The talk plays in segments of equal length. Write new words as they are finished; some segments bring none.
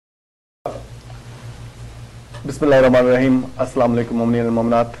बिस्मिल्लाहिर्रहमानिर्रहीम। अस्सलाम वालेकुम मोमिनीन और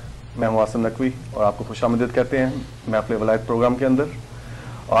मोमिनात। मैं हूं आसिम नकवी और आपको खुशामदीद कहते हैं महफिल वलायत प्रोग्राम के अंदर।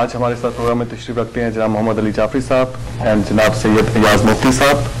 आज हमारे साथ प्रोग्राम में तशरीफ रखते हैं जनाब मोहम्मद अली जाफरी साहब एंड जनाब सैयद याज मुफ्ती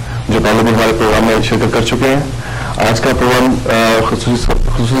साहब, जो पहले भी हमारे प्रोग्राम में शिरकत कर चुके हैं। आज का प्रोग्राम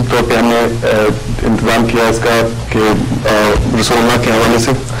खुसूसी तौर पर हमने इंतजाम किया इसका कि रसूलुल्लाह के हवाले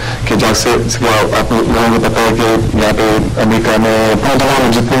से कि जैसे आप लोगों को पता है कि यहाँ पे अमेरिका में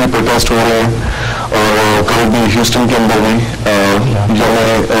तमाम जितने भी प्रोटेस्ट हो रहे हैं और कल भी ह्यूस्टन के अंदर भी जो है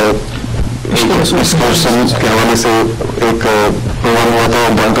इस के हवाले से एक प्रोग्राम हुआ था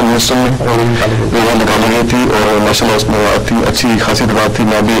डाउनटाउन ह्यूस्टन में और वो निकाली गई थी और माशाल्लाह उसमें अच्छी खासी बात थी।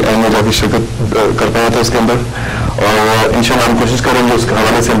 मैं भी अहम जाकर शिरकत कर पाया था उसके अंदर और इंशाल्लाह हम कोशिश करेंगे उसके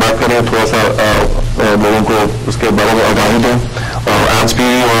हवाले से बात करें, थोड़ा सा लोगों को उसके बारे में आगाही दें। और आज भी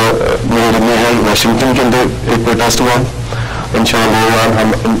मेरे में है वाशिंगटन के अंदर एक प्रोटेस्ट हुआ। इंशाअल्लाह हम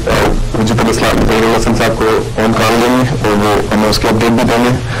हुज्जतुल इस्लाम साहब को ऑन कॉल लेंगे और वो हमें उसके अपडेट भी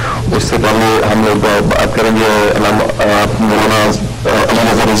देंगे। उससे पहले हम लोग बात करेंगे मौलाना अली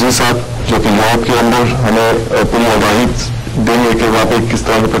नजर अजीज साहब, जो कि यूरोप के अंदर हमें पूरी आगाही देंगे कि वहाँ पे किस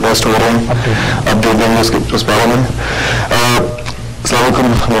तरह के प्रोटेस्ट हो रहे हैं, अपडेट देंगे उसके उस बारे में। अस्सलाम वालेकुम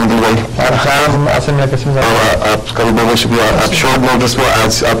मोहम्मद भाई, आपका भी बहुत शुक्रिया। आप शॉर्ट नोटिस पर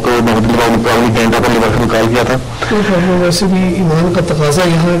आज आपको मोहम्मद भाई ने प्रॉब्लम घंटा पहले वक्त कॉल किया था। तो वैसे भी ईमान का तकाजा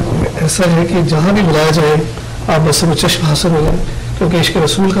यहाँ ऐसा है कि जहाँ भी बुलाया जाए आप बस में चश्म हासिल हो जाए, क्योंकि इश्क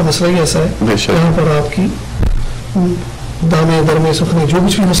रसूल का मसला ही ऐसा है यहाँ पर आपकी दामे दरमे सुखने जो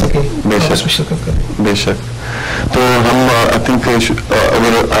कुछ भी हो सके उसमें शिरकत करें। बेशक। तो हम आई थिंक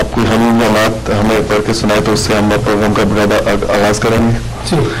अगर आपको हम बात हमें पढ़ के सुनाए तो उससे हम प्रोग्राम का आगाज करेंगे।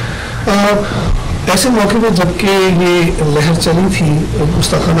 जी, ऐसे मौके पर जबकि ये लहर चली थी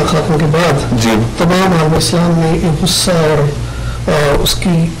गुस्ताखाना खात्मे के बाद जी, तमाम आलम इस्लाम में एक गुस्सा और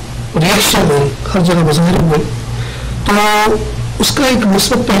उसकी रिएक्शन में हर जगह मुजाहिर हुए, तो उसका एक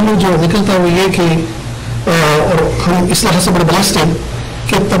मुस्बत पहलू जो निकलता हुआ ये कि और हम इस तरह से बड़े ब्लेस्ड हैं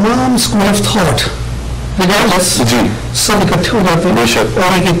कि तमाम स्कूल ऑफ थॉट रिगार्डलेस सब इकट्ठे हो जाते हैं और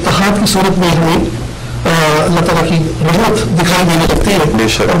एक इत्तेहाद की सूरत में हमें अल्लाह ताला की रहमत दिखाई देने लगती है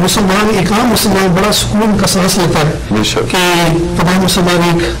और मुसलमान एक आम मुसलमान बड़ा सुकून का सांस लेता है कि तमाम मुसलमान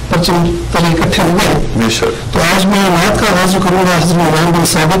एक परचम तले इकट्ठे हुए हैं। तो आज मैं नात का आगाज करूँगा हज़रत इमाम बिन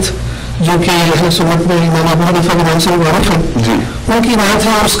साबित, जो कि अहले सुन्नत में इमाम अबू हनीफा के नाम से मुबारक है, उनकी बात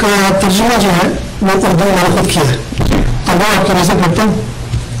है और उसका तर्जुमा जो है वो उर्दू में खुद किया है, तो वो आपको नजर करता हूँ।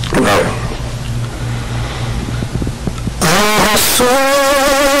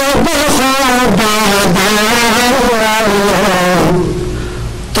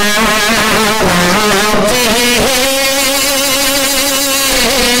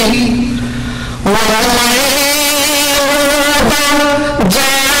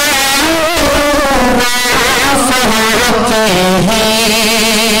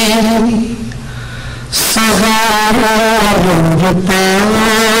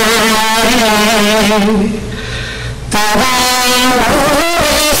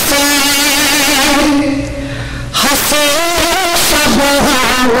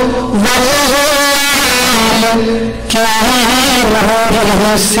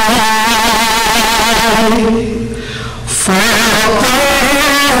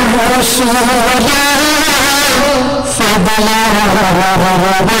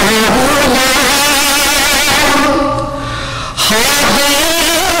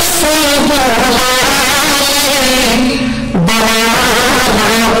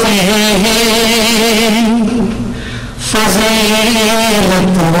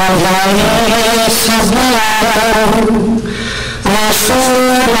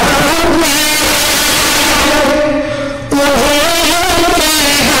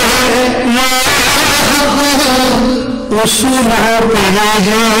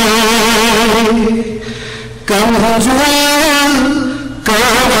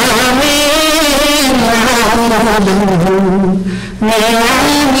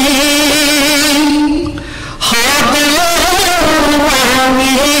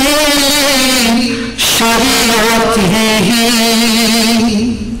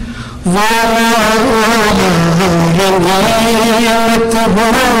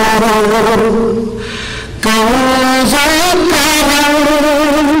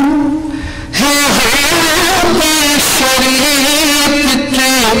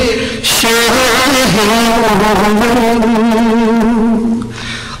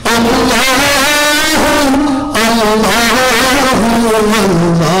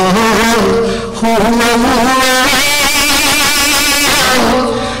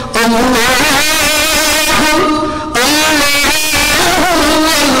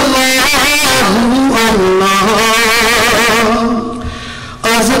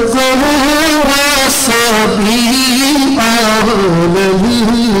 حسبي على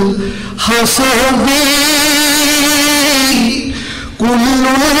الحسب كل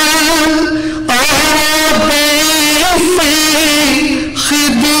العرب في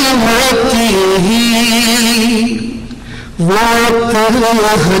خدمته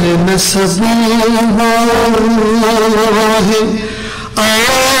وطهر نسب الله على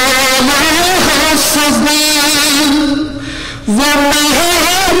حسب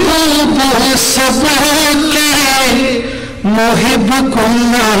ومحبوب الصبر محب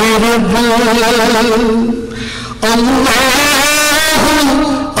كل رب الله الله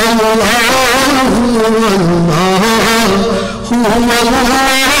هو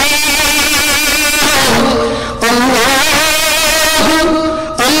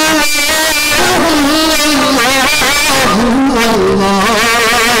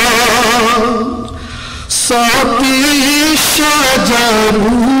ساقي الشجر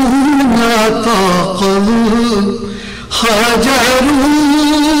نطق الحجر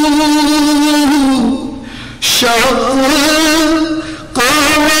شق القمر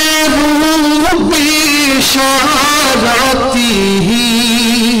بشارته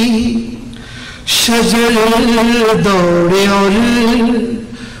شجر الدور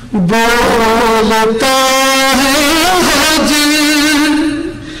بولتا ہے حجر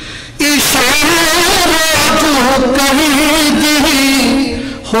اشارت کر دی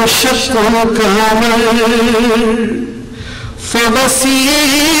ہو شق القمر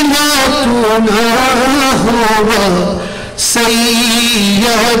فوسیلتنا هو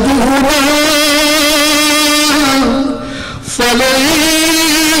سیدنا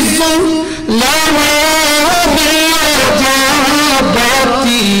فليس لنا بإجابته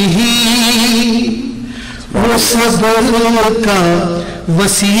وہ صبر کا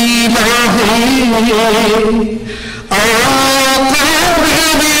وسیلہ ہے آقا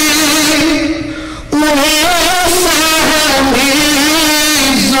میرے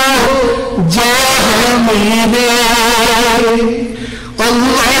جاہ میرے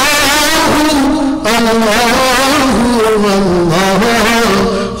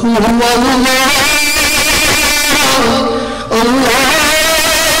اللہ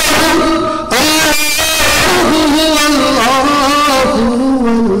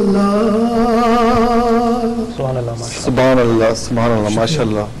اللہ سبحان اللہ سبحان اللہ ماشاء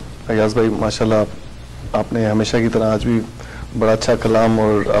اللہ ایاز بھائی ماشاء اللہ آپ نے ہمیشہ کی طرح آج بھی بڑا اچھا کلام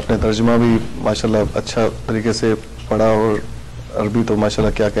اور آپ نے ترجمہ بھی ماشاء اللہ اچھا طریقے سے پڑھا اور عربی تو ماشاء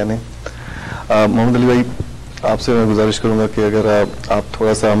اللہ کیا کہنے. محمد علی بھائی آپ سے میں گزارش کروں گا کہ اگر آپ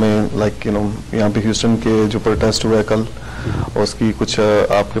تھوڑا سا ہمیں یہاں پہ ہیوسٹن کے جو پروٹیسٹ ہوا ہے کل اور اس کی کچھ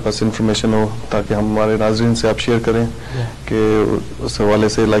آپ کے پاس انفارمیشن ہو تاکہ ہم ہمارے ناظرین سے آپ شیئر کریں کہ اس حوالے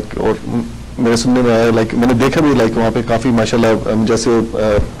سے اور میرے سننے میں آیا میں نے دیکھا بھی وہاں پہ کافی ماشاءاللہ جیسے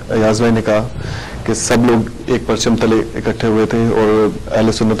ایاز بھائی نے کہا کہ سب لوگ ایک پرچم تلے اکٹھے ہوئے تھے اور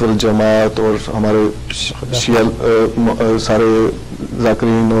اہل سنت والجماعت اور ہمارے شیعہ سارے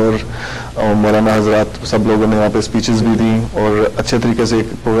ذاکرین اور مولانا حضرات سب لوگوں نے وہاں پہ اسپیچز بھی دی اور اچھے طریقے سے ایک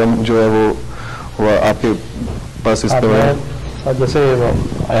پروگرام جو ہے وہ ہوا. آپ کے پاس اس پہ جیسے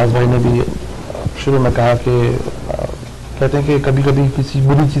ایاز بھائی نے بھی شروع میں کہا کہ کہتے ہیں کہ کبھی کبھی کسی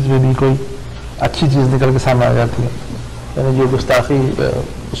بری چیز میں بھی کوئی اچھی چیز نکل کے سامنے آ جاتی ہے. یعنی جو گستاخی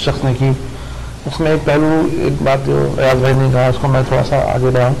اس شخص نے کی اس میں ایک پہلو ایک بات جو ایاز بھائی نے کہا اس کو میں تھوڑا سا آگے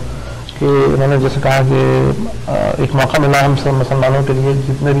بڑھاؤں کہ انہوں نے جیسے کہا کہ ایک موقع ملا ہم سب مسلمانوں کے لیے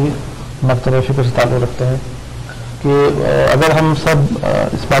جتنے بھی مکتب فکر سے تعلق رکھتے ہیں کہ اگر ہم سب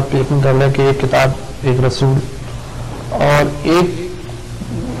اس بات پہ یقین کر لیں کہ ایک کتاب ایک رسول اور ایک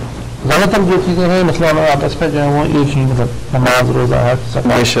زیادہ تر جو چیزیں ہیں مسلمانوں آپس میں جو ہیں وہ ایک ہی مطلب نماز روزہ حج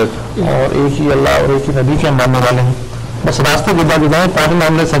زکات اور ایک ہی اللہ اور ایک ہی نبی کے ماننے والے ہیں بس راستے جدا جدا ہیں پارے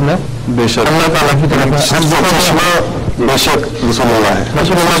معاملے سب میں بے شک اللہ تعالیٰ کی طرف بے شک رسول اللہ ہے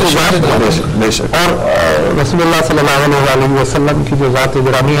بے شک اور رسول اللہ صلی اللہ علیہ وسلم کی جو ذات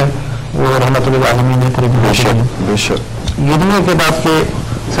گرامی ہے وہ رحمت للعالمین ہے. بے شک یہ نہیں ہے کہ بات کہ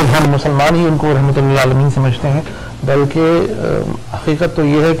صرف ہم مسلمان ہی ان کو رحمت للعالمین سمجھتے ہیں بلکہ حقیقت تو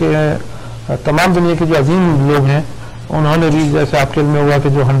یہ ہے کہ تمام دنیا کے جو عظیم لوگ ہیں انہوں نے بھی جیسے آپ کے علم میں ہوا کہ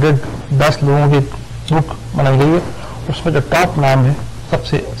جو 110 لوگوں کی بک بنائی گئی ہے اس میں جو ٹاپ نام ہے سب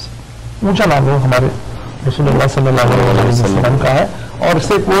سے اونچا نام ہے ہمارے رسول اللہ صلی اللہ علیہ وسلم کا ہے اور اس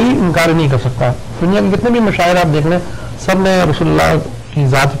سے کوئی انکار نہیں کر سکتا. دنیا کے کتنے بھی مشاعر آپ دیکھ لیں سب نے رسول اللہ کی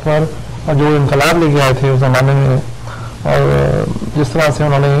ذات پر جو انقلاب لے کے آئے تھے اس زمانے میں اور جس طرح سے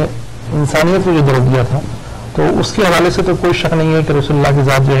انہوں نے انسانیت کو جو درد دیا تھا تو اس کے حوالے سے تو کوئی شک نہیں ہے کہ رسول اللہ کی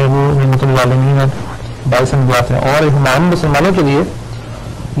ذات جو ہے وہ رحمت للعالمین باعث نجات ہے. اور ہم مسلمانوں کے لیے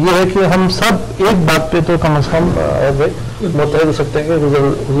یہ ہے کہ ہم سب ایک بات پہ تو کم از کم متحد ہو سکتے ہیں کہ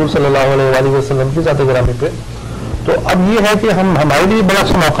حضور صلی اللہ علیہ وسلم کی ذات گرامی پہ. تو اب یہ ہے کہ ہمارے لیے بڑا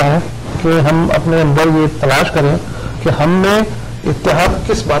اچھا موقع ہے کہ ہم اپنے اندر یہ تلاش کریں کہ ہم میں اتحاد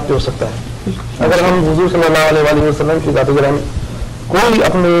کس بات پہ ہو سکتا ہے. اگر ہم حضور صلی اللہ علیہ وسلم کی ذات گرامی کوئی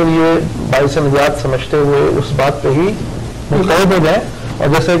اپنے لیے باعث نجات سمجھتے ہوئے اس بات پہ ہی متحد ہو جائیں. اور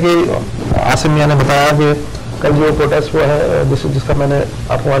جیسے کہ عاصم میاں نے بتایا کہ کل جو پروٹیسٹ ہوا ہے جس کا میں نے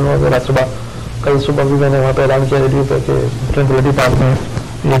آپ کو معلوم ہے کل صبح بھی میں نے وہاں پہ اعلان کیا ریڈیو پہ کہ ٹرنکولیٹی پارک میں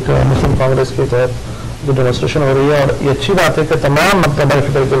ایک مسلم کانگریس کے تحت جو ڈیمونسٹریشن ہو رہی ہے. اور یہ اچھی بات ہے کہ تمام مکتبہ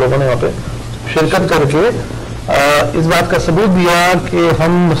فکر کے لوگوں نے وہاں پہ شرکت کر کے اس بات کا ثبوت دیا کہ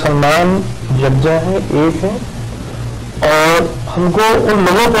ہم مسلمان یکجا ہیں, ایک ہیں, اور ہم کو ان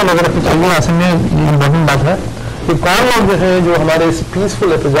لوگوں کو نظر رکھنی چاہیے. عاصم میں یہ امپورٹنٹ بات ہے کہ کون لوگ جو ہیں جو ہمارے اس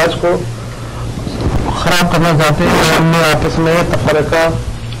پیسفل احتجاج کو خراب کرنا چاہتے ہیں, ہم نے آپس میں تفرقہ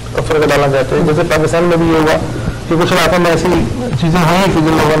ڈالنا چاہتے ہیں. جیسے پاکستان میں بھی یہ ہوا کہ کچھ علاقوں میں ایسی چیزیں ہوئی کہ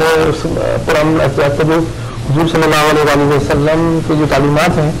جن لوگوں نے پرانے احتجاج کو جو حضور صلی اللہ علیہ وسلم کی جو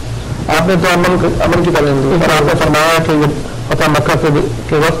تعلیمات ہیں, آپ نے تو امن کی تعلیم دی اور آپ نے فرمایا کہ فتح مکہ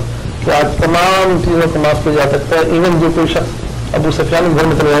کے وقت کہ آج تمام چیزوں کو معاف کیا جا سکتا ہے, ایون جو کوئی شخص ابو سفیان کے گھر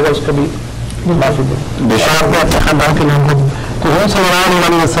میں چلا جائے گا اس کو بھی معافی دے آپ نے اپنے خاندان کے لوگوں کو دی. تو حضور صلی اللہ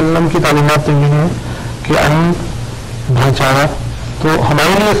علیہ وسلم کی تعلیمات تو یہ ہے کہ امن بھائی چارہ. تو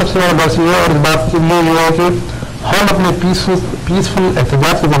ہمارے لیے سب سے بڑا درس یہ ہے اور اس بات کے لیے یہ ہے کہ ہم اپنے پیسفل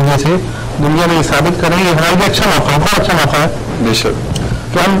احتجاج کے ذریعے سے دنیا میں یہ ثابت کریں. یہ ہمارے لیے اچھا موقع ہے, بہت اچھا موقع ہے بے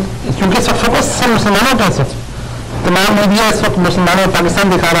شک کہ ہم, کیونکہ سب فوکس سے مسلمانوں کا سب تمام میڈیا اس وقت مسلمانوں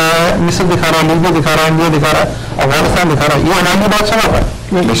پاکستان دکھا رہا ہے, مصر دکھا رہا ہے, لیبیا دکھا رہا ہے, انڈیا دکھا رہا ہے, افغانستان دکھا رہا ہے. یہ ہمارے لیے بہت اچھا موقع ہے.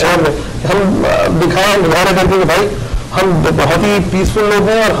 ہم دکھائیں مظاہرہ کر کے کہ بھائی ہم بہت ہی پیسفل لوگ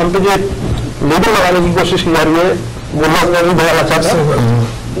ہیں اور ہم پہ جو لیبل لگانے کی کوشش کی جا رہی ہے وہ نہیں بڑھانا چاہتا ہے.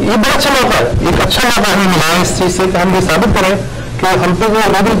 یہ بہت اچھا موقع ہے, ایک اچھا موقع ہمیں ملا ہے اس چیز سے کہ ہم یہ ثابت کریں کہ ہم پہ جو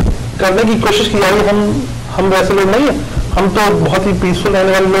لیبل کرنے کی کوشش کی جا رہی ہے ہم ویسے لوگ نہیں ہیں. ہم تو بہت ہی پیسفل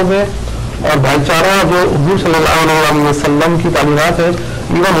رہنے والے لوگ ہیں اور بھائی چارہ جو حضور صلی اللہ علیہ وسلم کی تعلیمات ہے.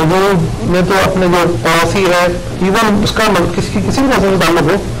 ایون حضور نے تو اپنے جو پڑوسی ہے ایون اس کا کسی بھی مسئلے سے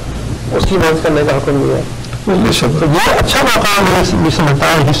تعلق ہو اس کی مدد کرنے کا حکم دیا ہے. تو یہ اچھا موقع مجھے سمجھتا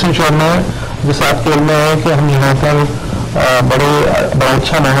ہے ہیوسٹن شو میں, جیسے آپ کے علم میں ہے کہ ہم یہاں پر بڑا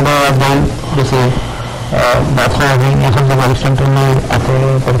اچھا مہنگا بھائی جیسے بات ہوئی یہ سب جگہ ہیوسٹن میں آتے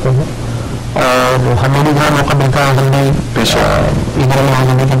ہیں پڑھتے ہیں اور ہمیں بھی جہاں موقع ملتا ہے ہم بھی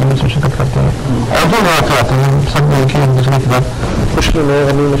ادھر میں شرکت کرتے ہیں اور جو مواقع آتے ہیں سب مل کے ایک دوسرے کے بعد خوشی میں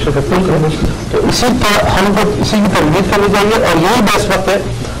غمی میں شرکت کرتے ہیں. تو اسی پر ہم کو اسی کی تربیت کرنی چاہیے اور یہی بیسٹ وقت ہے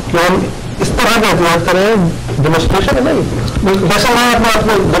کہ ہم اس طرح کا احتیاط کریں. ڈیمونسٹریشن ہے نہیں, جیسا میں اپنے آپ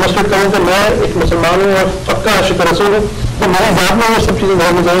کو ڈیمونسٹریٹ کروں کہ میں ایک مسلمان ہوں اور پکا عاشق رسول ہوں, تو میرے ذات میں وہ سب چیزیں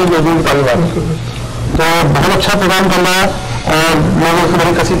دھیان چاہیے جو دین کی تعلیمات ہیں. تو بہت اچھا پروگرام کر رہا ہے اور لوگوں کی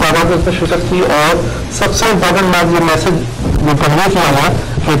بڑی کسی تعداد میں اس میں شرکت کی اور سب سے امپورٹنٹ بات یہ میسج جو پڑھنے کیا ہوا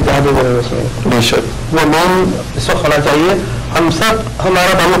کہ اتحاد بے شک وہ مین اس وقت ہونا چاہیے. ہم سب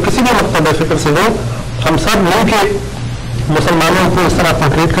ہمارا تعلق کسی بھی مکتبہ فکر سے ہو, ہم سب مل کے مسلمانوں کو اس طرح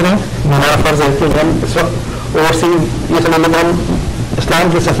پورٹریٹ کریں. ہمارا فرض ہے کہ ہم اس وقت اوورسیز یہ سمجھ لیں ہم اسلام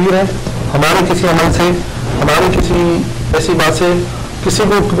کے سفیر ہیں. ہمارے کسی عمل سے, ہماری کسی ایسی بات سے کسی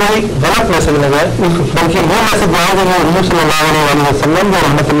کو کوئی غلط میسج نہ جائے, بلکہ وہ میسج جائے کہ حضور صلی اللہ علیہ وسلم جو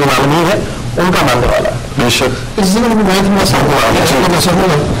رحمت للعالمین ہے ان کا ماننے والا ہے. بے شک اس ضمن میں بہت مسئلہ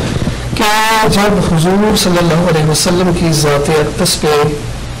ہوا کہ جب حضور صلی اللہ علیہ وسلم کی ذات اقدس پہ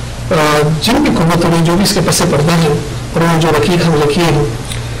جن بھی قوتوں نے جو بھی اس کے پس پردہ ہیں اور انہوں جو وکیل حملے کیے ہیں,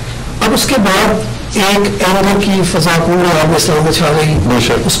 اب اس کے بعد ایک اینگر کی فضا پورے عالم اسلام میں چھا رہی,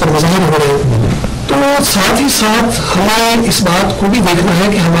 اس پر مظاہر ہو رہے ہیں. تو ساتھ ہی ساتھ ہمیں اس بات کو بھی دیکھنا ہے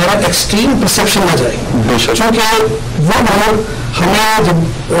کہ ہمارا ایکسٹریم پرسیپشن نہ جائے, کیونکہ وہ لوگ ہمیں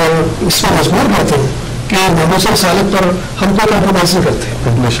جب اس میں مجبور کرتے ہیں کہ محمد رسالت پر ہم کو کمپرومائز نہیں کرتے,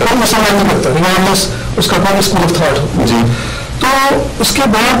 کوئی مسلمان نہیں کرتا ریگارڈلیس اس کا کوئی اسکول آف تھاٹ ہو. تو اس کے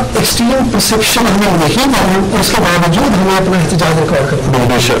بعد ایکسٹریم پرسیپشن ہمیں نہیں کرنا اور اس کے باوجود ہمیں اپنا احتجاج ریکارڈ کرنا,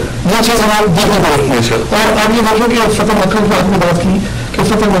 یہ چیز ہمیں دیکھنی پڑے گی. اور آپ یہ دیکھیں کہ فتح مکہ کی آپ نے بات کی کہ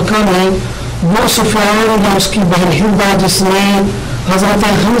فتح مکہ میں وہ سفیان یا اس کی بہن ہندا جس نے حضرت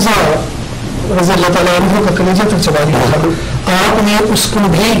حمزہ رضی اللہ تعالیٰ عنہ کا کلیجہ تک چبا دیا تھا, آپ نے اس کو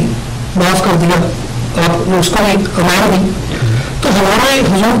بھی معاف کر دیا, آپ نے اس کو بھی امان دی. تو ہمارے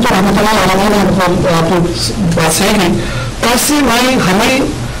حضور تو رحمۃ اللہ علیہ نے آپ بات صحیح کی. ایسے میں ہمیں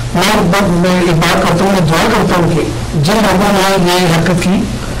میں ایک بات کرتا ہوں, میں دعا کرتا ہوں کہ جن لوگوں نے یہ حرکت کی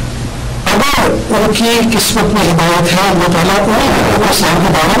اگر ان کی قسمت میں ہدایت ہے، اللہ تعالیٰ انہیں لوگوں کو اسلام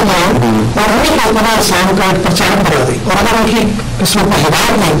کی دعوت دیں اور انہیں لوگوں نے اسلام کا ایک پرچار بنا دی، اور اگر ان کی قسمت میں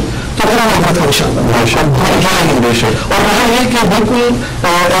ہدایت نہیں تو پھر محبت کا نشان اور رہا یہ کہ بالکل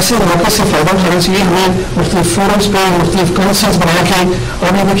ایسے موقع سے فائدہ اٹھانا چاہیے ہمیں، مختلف فورمس پہ مختلف کانفرنس بنا کے،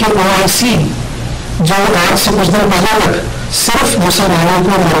 اور یہ دیکھیے OIC جو آج سے کچھ دن پہلے تک صرف مسلمانوں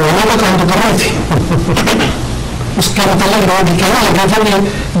کو مروانے کا کام تو کر رہی تھی، اس کے متعلق لوگ کہنے لگے تھے کہ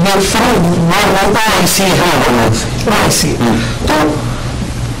یہ فرم OIC ہے، OIC تو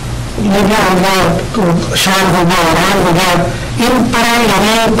لیبیا ہو گیا، شام ہو گیا، ایران ہو گیا، ان پر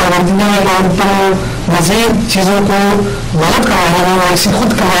یعنی پابندیاں یا ان پر مزید چیزوں کو غلط کرانے میں OIC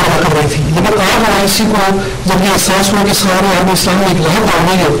خود کردار ادا کر رہی تھی، لیکن آج OIC کو جب یہ احساس ہوا کہ سارے عالم اسلام میں ایک لہر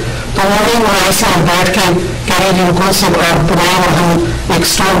دوڑنی ہے تو انہوں نے OIC میں بیٹھ کے کہہ رہے ہیں کون سے بنائے اور ہم ایک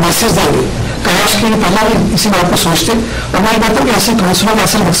اسٹرانگ میسج دیں گے، کاش کے پہلے بھی اسی بات کو سوچتے، اور میں یہ کہتا ہوں کہ ایسے کاؤنسلوں کا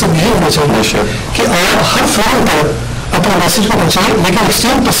اصل مقصد یہی ہونا چاہیے کہ آپ ہر فورم پر اپنے میسج کو پہنچائیں لیکن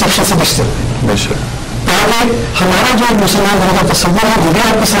ایکسٹریم پرسیپشن سے بچتے ہیں، تاکہ ہمارا جو مسلمان ہونے کا تصور ہے وہ بھی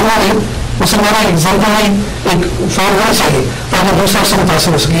آپ کے سامنے ہے، مسلمان ایک ایگزامپل ایک فارم ہونا چاہیے تاکہ دوسرا سے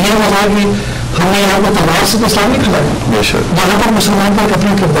متاثر ہو سکے، یہ ہو جائے کہ ہم نے یہاں پر تلوار سے تو اسلام نہیں کھلایا، جہاں پر مسلمان کا ایک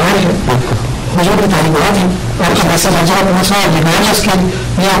اپنا کردار ہے، حضور کی تعلیمات ہیں، آپ کا میسج ہزار مسئلہ لگانا اس کے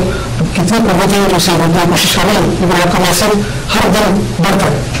یا کتنی قوتیں ہیں جو اسے بولنے کی کوشش کر رہے ہیں، لیکن آپ کا میسج ہر دن بڑھتا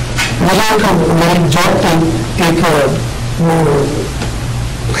ہے۔ مجھے میری جاب پہ ایک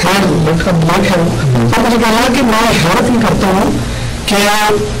خیر لڑکا بلاک ہے تو مجھے کہا کہ میں حیرت نہیں کرتا ہوں کہ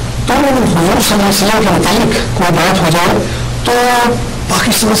تم حضور صلی اللہ علیہ وسلم کے متعلق کوئی بات ہو جائے تو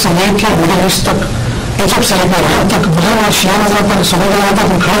پاکستان سے لے کے مڈل ایسٹ تک، ایجپٹ سے لے کے ایران تک، وہاں شیعہ نظر تک سنے گئے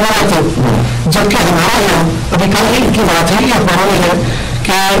تک کھڑے ہو رہے تھے، جبکہ ہمارے یہاں ابھی کل ہی کی بات ہے یہ اخباروں میں ہے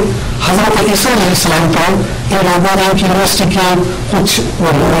کہ حضرت عیسیٰ علیہ السلام پر ان لوگوں نے یونیورسٹی کے کچھ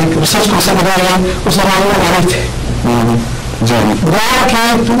ریسرچ کو سے لگایا ہے، اس زمانے میں غالب تھے کہ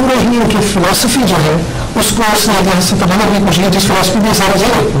پورے ہی ان کی فلسفی جو ہے اس کو اس نے یہاں سے تباہ کرنے کی کوشش کی، جس فلسفی میں سارا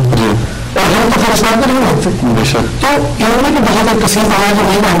جائے اور ہم تو پھر اس بات میں نہیں مانتے، تو انہوں نے بھی بہت ایک کثیر تعداد جو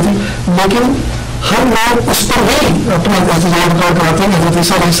نہیں مانتی، لیکن ہم لوگ اس پر بھی اپنا احتجاج کراتے ہیں، حضرت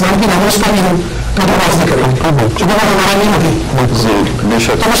عیسیٰ علیہ السلام کی نام اس پر بھی ہم کمپرومائز نہیں کریں گے کیونکہ وہ ہمارا نہیں ہوتی،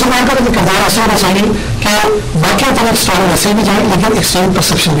 تو مسلمان کا بھی کردار ایسا ہونا چاہیے کہ واقعی تو اسٹرانگ میسج بھی جائے لیکن ایکسٹریم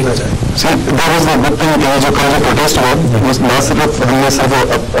پرسپشن بھی نہ جائے۔ جو کل جو پروٹیسٹ ہوا نہ صرف ہم نے صرف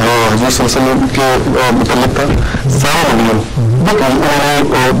حضور صلی اللہ علیہ وسلم کے متعلق تھا، سارے ملین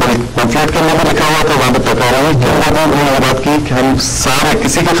پمفلیٹ کے اندر بھی لکھا ہوا تھا، وہاں پہ تک رہا ہے کہ انہوں نے یہ بات کی کہ ہم سارے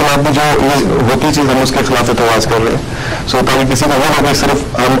کسی کے خلاف بھی جو ہوتی چیز ہم اس کے خلاف اعتراض کر رہے ہیں، سو تاکہ کسی کا وہ ہمیں صرف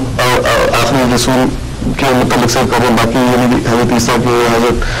ہم آخری رسول کے متعلق سے کریں، باقی حضرت عیسیٰ کے،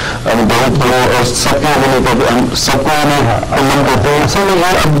 حضرت داؤد کو اور سب کے سب کو علم کرتے ہیں۔ اصل میں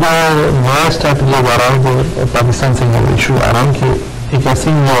یار اب نیا اسٹیپ یہ آ رہا ہے کہ پاکستان سے یہ ایشو آ رہا ہے کہ ایک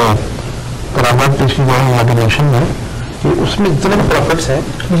ایسی قرارات پیش کی گئی ایگزیبیشن میں کہ اس میں جتنے پروفٹس ہیں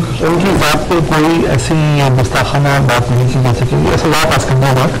ان کی ذات پہ کوئی ایسی گستاخانہ بات نہیں کی جا سکے گی، ایسا لا پاس کرنا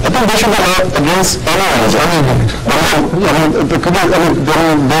ہوگا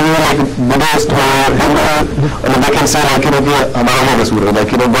ہمارا وہ رسول ہے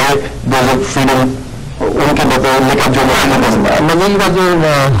کہ فریڈم ان کے نکاب جو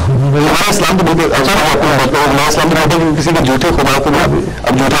ہمارا اسلام تو بالکل اسلام تو بولتے ہیں کسی کے جھوٹے خدا کو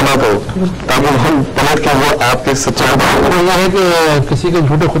اب جھوٹا نہ کہو تاکہ ہم پلٹ کے وہ آپ کے سچا یہ ہے کہ کسی کے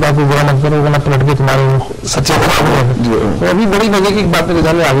جھوٹے خدا کو برا مت کرو ورنہ پلٹ کے تمہارے سچے خدا کو۔ ابھی بڑی مزے کی ایک بات میرے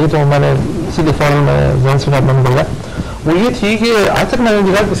ذہن میں آ گئی تو میں نے اسی دفعہ میں ذہن سے بات بن گیا، وہ یہ تھی کہ آج تک میں نے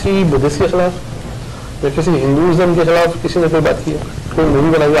دیکھا کسی بدھسٹ کے خلاف یا کسی ہندوازم کے خلاف کسی نے کوئی بات کی ہے، کوئی مووی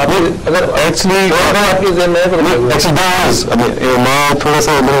بنائی آپ اگر ایکچولی آپ کے ذہن میں میں تھوڑا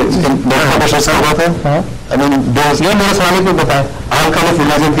سا بات ہے یہ میرے سامنے کو بتائیں آل کائنڈ آف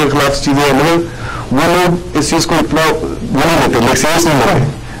ریلیجن کے خلاف چیزیں وہ لوگ اس چیز کو اتنا وہ نہیں لیتے، لیکن سیریس نہیں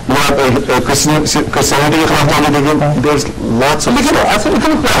لیتے۔ کرسچینٹی کے خلاف جانے دیکھیں لیکن اصل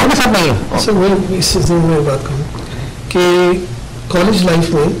اتنے پیار کے ساتھ نہیں ہے۔ اصل میں اس سلسلے میں بات کروں کہ کالج لائف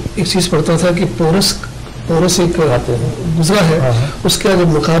میں ایک چیز پڑھتا تھا کہ پورس ایک گزرا ہے، اس کا جب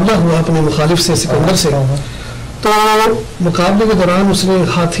مقابلہ ہوا اپنے مخالف سے سکندر سے تو مقابلے کے دوران اس نے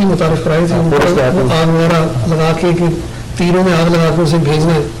ہاتھی متعارف کرائے تھے، آگ وغیرہ لگا کے کہ تیروں میں آگ لگا کے اسے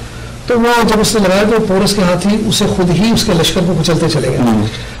بھیجنا ہے، تو وہ جب اس نے لگایا تو پورس کے ہاتھی اسے خود ہی اس کے لشکر کو کچلتے چلے گئے۔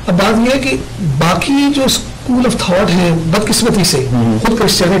 اب بات یہ ہے کہ باقی جو اسکول آف تھاٹ ہیں بدقسمتی سے خود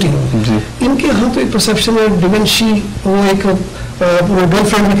کرسچینٹی ان کے یہاں تو ایک پرسپشن ہے ڈیمنشی، وہ ایک گرل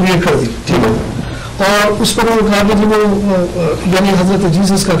فرینڈ بھی کریٹ کر دی، ٹھیک ہے، اور اس پر وہ یعنی حضرت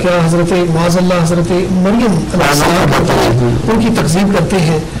جیسس کا کیا، حضرت معاذ اللہ حضرت مریم علیہ السلام کرتے ہیں، ان کی تقسیم کرتے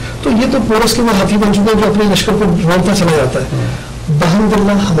ہیں، تو یہ تو پورس کے وہ ہاتھی بن چکے ہیں جو اپنے لشکر کو روڑتا چلا جاتا ہے.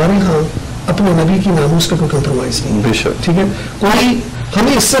 بحمداللہ ہمارے ہاں اپنے نبی کی ناموس کا کوئی کمپرومائز نہیں. بے شک. ٹھیک ہے, کوئی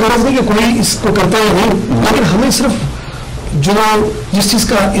ہمیں اس سے غرض نہیں کہ کوئی اس کو کرتا ہے یا نہیں, لیکن ہمیں صرف جو جس چیز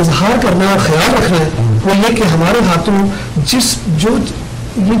کا اظہار کرنا اور خیال رکھنا ہے وہ یہ کہ ہمارے ہاتھوں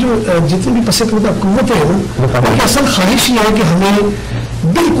یہ جو جتنی بھی پس پردہ قوتیں ہیں ان کی اصل خواہش یہ ہے کہ ہمیں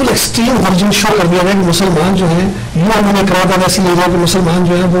بالکل ایکسٹریم ورژن شو کر دیا جائے کہ مسلمان جو ہیں یوں انہوں نے کرا تھا ویسے لے جائے کہ مسلمان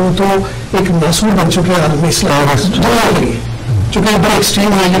جو ہے وہ تو ایک معصوم بن چکے ہیں عالم اسلام دنیا کے لیے, چونکہ بڑا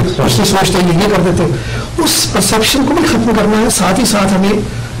ایکسٹریم ہے, یہ اس سے سوچتے ہیں یہ کر دیتے. اس پرسیپشن کو بھی ختم کرنا ہے, ساتھ ہی ساتھ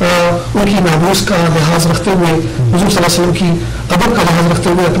ہمیں ان کی ناموس کا لحاظ رکھتے ہوئے, حضور صلی اللہ علیہ وسلم کی ادب کا لحاظ رکھتے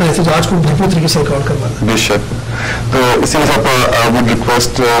ہوئے اپنا احتجاج کو بھرپور طریقے سے ریکارڈ کروانا. بے شک. تو اسی حساب وڈ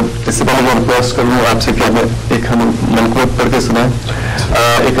ریکویسٹ, اس سے پہلے میں ریکویسٹ کروں آپ سے کہ آپ ایک ہم منقوط پڑھ کے سنائیں.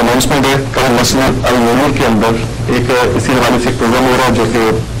 ایک اناؤنسمنٹ ہے, کل مسجد النور کے اندر ایک اسی حوالے سے ایک پروگرام ہو رہا ہے جو کہ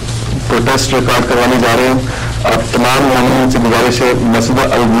پروٹیسٹ ریکارڈ کروانے جا رہے ہیں. آپ تمام مومنین سے گزارش ہے, مسجد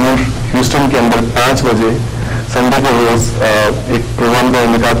النور ہیوسٹن کے اندر 5 بجے سنڈے کے روز ایک پروگرام کا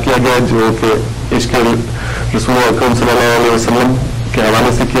انعقاد کیا گیا جو کہ عشق رسول اکرم صلی اللہ علیہ وسلم کے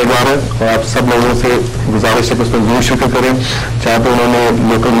حوالے سے کیا جا رہا ہے, اور آپ سب لوگوں سے گزارش ہے کہ اس میں ضرور شرکت کریں. چاہے تو انہوں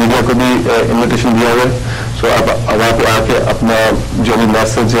نے لوکل میڈیا کو بھی انویٹیشن دیا ہوا ہے, سو آپ وہاں پہ آ کے اپنا جو بھی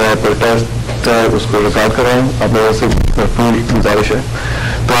میسج ہے پروٹیسٹ ہے اس کو ریکارڈ کرائیں. آپ لوگوں سے بھرپور گزارش ہے.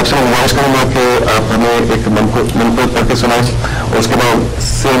 تو آپ سے میں گزارش کروں گا کہ آپ ہمیں ایک منقوط پڑھ کے سنائیں, اور اس کے بعد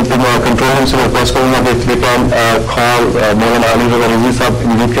سیم کنٹرول روم سے ریکویسٹ کروں گا کہ وی کین کال مولانا علی رضا رضوی صاحب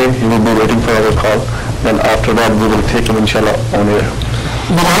ان UK. He will be waiting for our call. Then after that we will take him inshallah on air.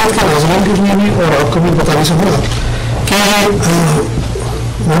 ولایت کے ناظرین کے لیے بھی اور آپ کو بھی بتانا چاہوں گا کہ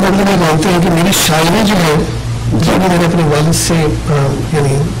محمد جانتے ہیں کہ میری شاعری جو ہے جو بھی میرے اپنے والد سے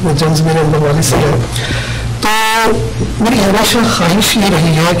یعنی وہ جنز میرے اندر والد سے ہے, تو میری ہمیشہ خواہش یہ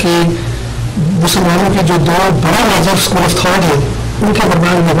رہی ہے کہ مسلمانوں کے جو 2 بڑے میجر اسکول آف تھاٹ ہیں ان کے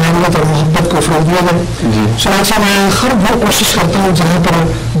درمیان محبت اور محبت کو فروغ دیا جائے. چنانچہ میں ہر وہ کوشش کرتا ہوں جہاں پر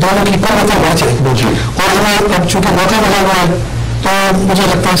دونوں کی قوتیں بڑھیں, اور ہمیں اب چونکہ موقع ملا ہوا ہے تو مجھے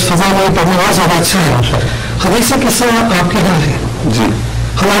لگتا ہے اس فضا میں پڑھنا اور زیادہ اچھا ہے. حدیث قصہ آپ کے یہاں ہے جی,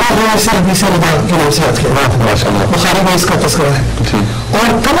 ہمارا جو سے حدیث رضا کے نام سے یاد کیا, بخاری میں اس کا تذکرہ ہے, اور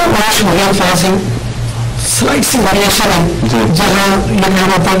تمام معاش وہی الفاظ ہیں, سلائٹ سی ویریشن ہے جہاں یہ کہا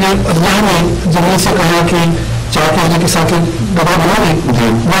جاتا ہے کہ اللہ نے جنگل سے کہا کہ 4 پہلے کے ساتھ گواہ بنا لیں,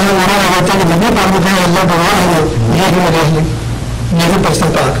 وہاں ہمارا آتا ہے کہ نبی پاک نے کہا اللہ گواہ ہے یہ بھی مجھے لیں, یہ بھی پرسن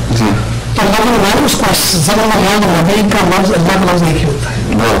پاک. تو لیکن میں اس کو ضرور میں نبی کا لفظ اللہ کا لفظ نہیں ہوتا ہے.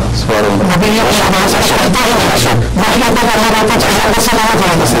 نبی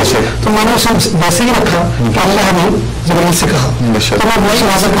تو میں نے اسے ویسے ہی رکھا کہ اللہ نے جبریل سے کہا. تو میں وہی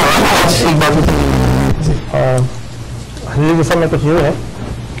واضح کر ایک بات حدیث قصہ میں کچھ یہ ہے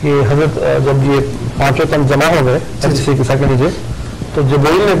کہ حضرت جب یہ 5 تن جمع ہو گئے کسی قصہ کے نیچے, تو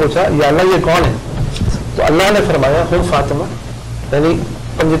جبریل نے پوچھا یا اللہ یہ کون ہے, تو اللہ نے فرمایا خود فاطمہ, یعنی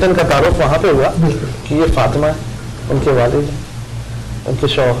پنجتن کا تعارف وہاں پہ ہوا کہ یہ فاطمہ ہے, ان کے والد ہیں, ان کے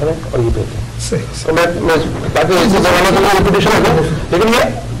شوہر ہیں اور یہ بیٹے ہیں. تو میں ریپیٹیشن ہوگا, لیکن یہ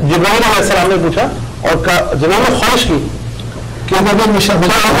جبرائیل علیہ السلام نے پوچھا اور جبرائیل نے خواہش کی کہ اگر شامل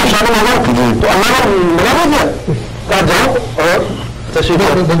ہوگا تو اللہ نے منع نہیں کیا, کہا جاؤ اور تشریف.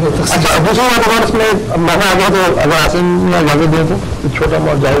 اچھا دوسری بات اس میں مانا آ گیا تو اللہ عاصم نے اجازت دیا تو چھوٹا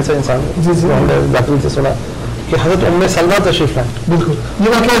موٹ جاہل سے انسان ہم نے ڈاکٹر سے سنا کہ حضرت ام سلمہ تشریف لائیں. بالکل یہ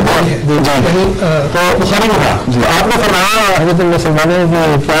واقعہ ہے تو بخاری میں کہا آپ نے فرمایا حضرت ام سلمہ نے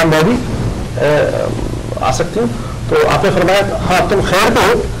کیا میں آ سکتی ہوں, تو آپ نے فرمایا ہاں تم خیر پہ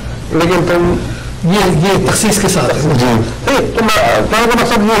ہو لیکن تم یہ تخصیص کے ساتھ جی. تو کہنے کا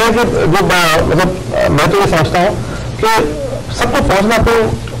مقصد یہ ہے کہ جو مطلب میں تو یہ سمجھتا ہوں کہ سب کو پہنچنا تو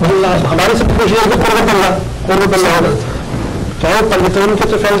ہماری سب کوشش ہے کہ قربت اللہ ہوگا, چاہے پنجتن کے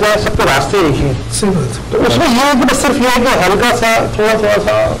تو فیض ہے, سب کے راستے ایک ہی ہیں. تو اس میں یہ ہے کہ بس صرف یہ ہے کہ ہلکا سا تھوڑا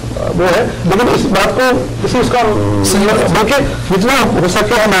سا وہ ہے, لیکن اس بات کو کسی اس کا بلکہ جتنا ہو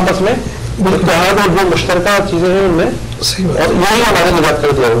سکے ہم آپس میں اتحاد اور جو مشترکہ چیزیں ہیں ان میں, اور یہی ہمارے نجات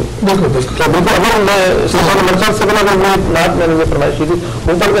کر دیا ہو. بالکل بالکل بالکل. اگر میں مرکز سے بنا میں نعت میں نے فرمائش کی تھی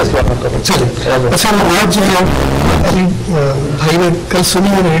وہ پڑھ کے اس کی بات کرتا ہوں. اچھا نعت جو ہے ابھی بھائی نے کل سنی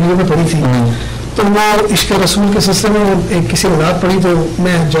میں ریڈیو میں پڑھی تھی, تو وہ عشق رسول کے سلسلے میں ایک کسی نے نعت پڑھی, تو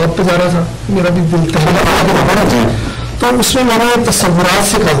میں جاب پہ جا رہا تھا, میرا بھی دل پڑھا تھا, تو اس میں نے تصورات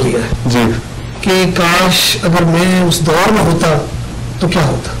سے کام لیا ہے کہ کاش اگر میں اس دور میں ہوتا تو کیا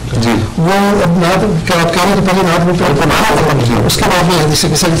ہوتا. وہ اب نعت کیا آپ کہہ رہے تو پہلے نعت میں اس کے بعد میں حدیث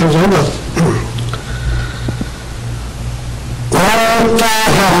قصہ کی طرف جاؤں گا.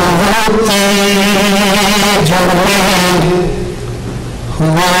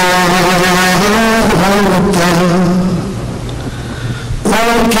 ہوا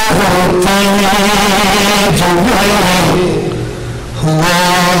उनके होते जो हुआ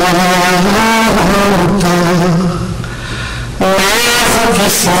होता नाज़ की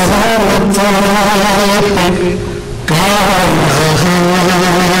सहमत पे काम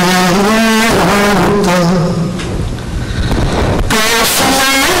होता काश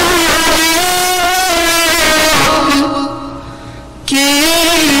की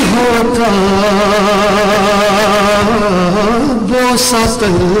होता वो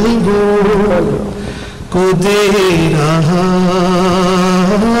सतलबो को दे रहा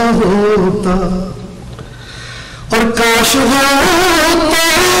होता और काश होता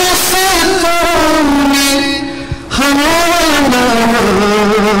तुमने हमारा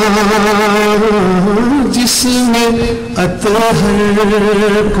जिसमें अतहर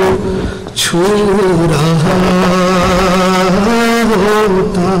को छू रहा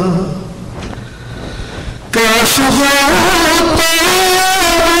होता काश होता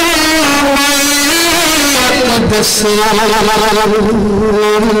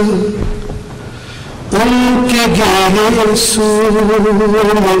उनके गहरे सूर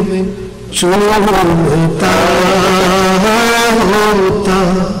में चूमता होता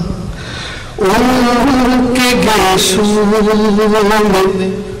उनके गहरे सूर में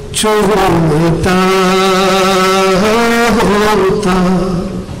चूमता होता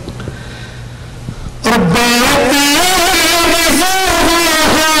और बातें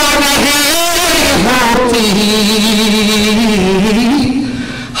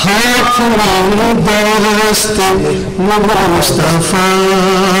हाथ में दस्त मुस्तफा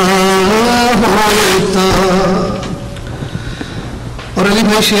होता और अली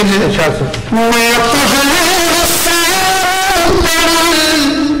भाई शेर है मैं तो रहे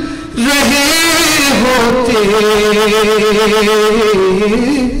होते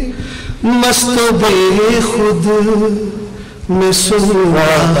मस्त बेखुद में सुन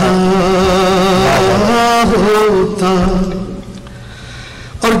रहा होता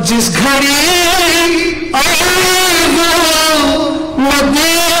और जिस घड़ी आए वो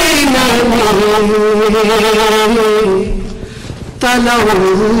मदीना में तलव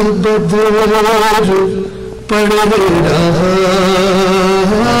बदर पड़ रहा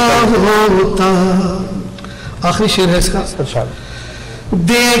होता आखिरी शेर है इसका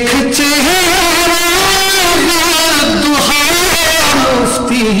देख चेहरा दुहा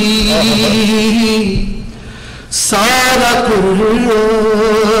मुफ्ती सारा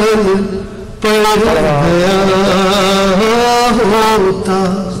कुरान पढ़ गया होता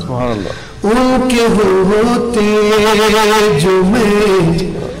उनके होते जो मैं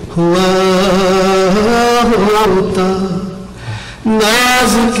हुआ होता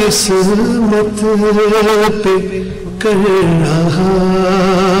नाज के सिमत पे कर रहा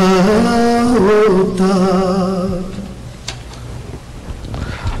होता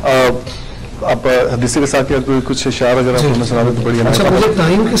आप हदीसी के साथ कोई कुछ इशारा अगर आप हमें सुना दे तो बढ़िया। अच्छा मुझे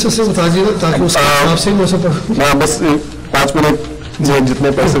टाइम के हिसाब बता दीजिएगा ताकि उसका आपसे ही मौसम पर बस 5 मिनट जितने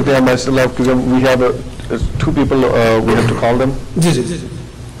पढ़ सकते हैं माशाल्लाह क्योंकि we have 2 people we have to call them। जी जी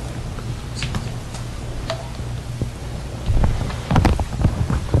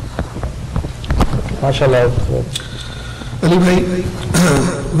माशाल्लाह। अली भाई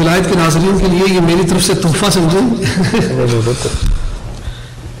विलायत के नाज़रीन के लिए ये मेरी तरफ से तोहफा समझें।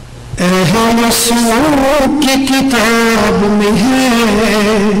 अहले सुन्नत की किताब में है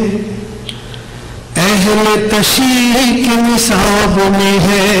अहले तशरीह के निसाब में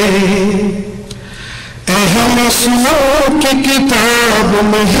है अहले सुन्नत की किताब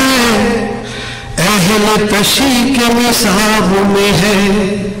में है अहले तशरीह के निसाब में है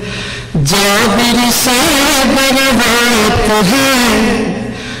जाबिर से बरबात है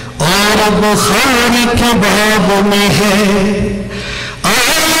और बुखारी के बाब में है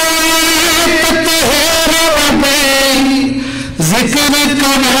जिक्र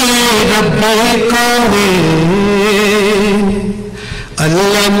करे रब्बे कौन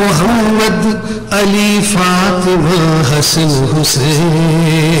अल्लाह मोहम्मद अली फातिमा हसन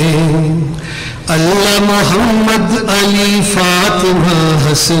हुसैन अल्लाह मोहम्मद अली फातिमा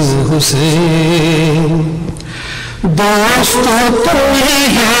हसन हुसैन दोस्तों तुम्हें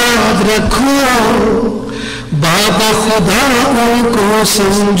याद रखो बाबा खुदा उनको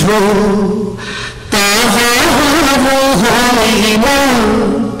समझो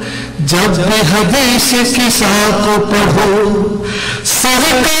जब भी हदीस किसा को पढ़ो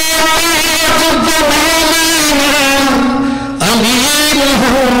सरकार अली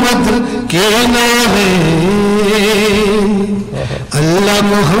मोहम्मद के नामे अल्लाह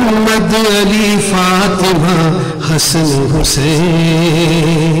मोहम्मद अली फातिमा حسن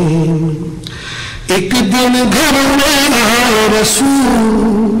حسین. ایک دن گھر میں آئے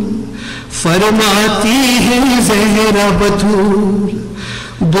رسول فرماتی ہے زہرا بطول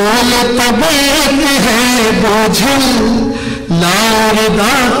بول طبیعت ہے بوجھل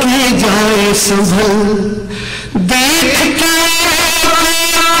لاردہ کی جائے سنبھل دیکھ کے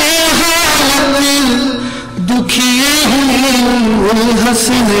حالت دکھیے ہوئی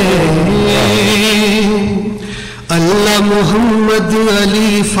الحسنین. اللہ محمد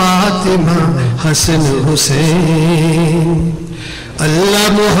علی فاطمہ حسن حسین. اللہ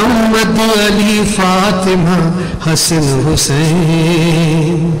محمد علی فاطمہ حسن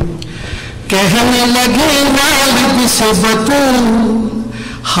حسین. کہنے لگے والد سے بتوں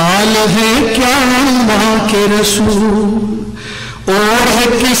حال ہے کیا اللہ کے رسول اور ہے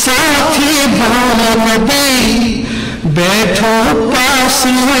کہ ساتھی بولا نبی بیٹھو پاس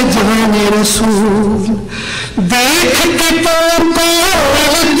ہے جان رسول. دیکھ کے تو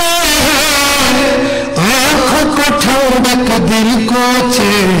بولتے ہیں آنکھوں کو ٹھنڈک دل کو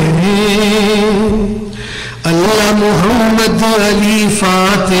چین. اللہ محمد علی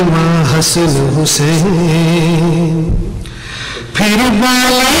فاطمہ حسن حسین. پھر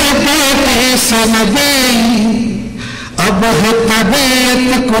بولے بیٹے سے نبی اب ہے طبیعت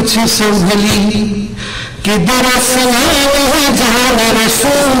کچھ سنبھلی کدھر سلام جان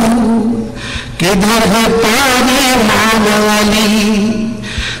رسول کدھر ہے پانے مان والی.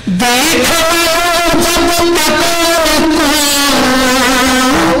 دیکھو جب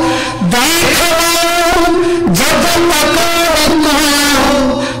دیکھو جب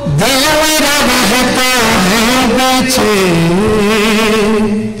دل میرا رہتا ہے بیچے.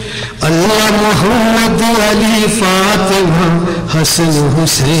 اللہ محمد علی فاطمہ حسن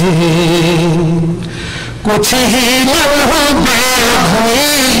حسین. کچھ ہی لمحوں بعد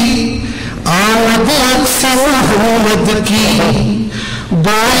ہوئی آمد اکثر محمد کی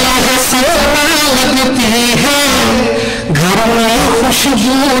بولا حسن لگتی ہے گھر میں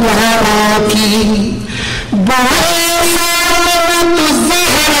خوشبو نارا کی. بولا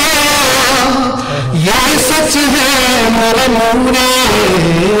یہ سچ ہے میرے نورے.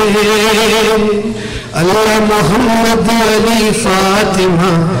 اللہ محمد علی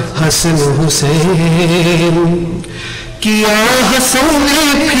فاطمہ حسن حسین. کیا حسن نے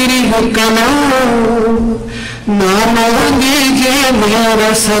پھر کلام نہ مانگیجے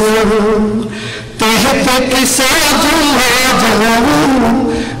میرا سلام تحت کسا جا جاؤں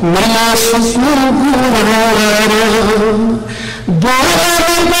ملا سکون گوارا. بولا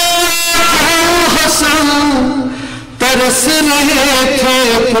حسن ترس رہے تھے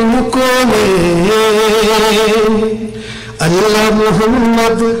تم کو اللہ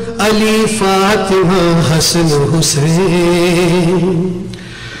محمد علی فاطمہ حسن حسین.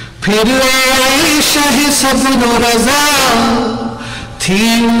 پھر آئی شہ صبر و رضا تھی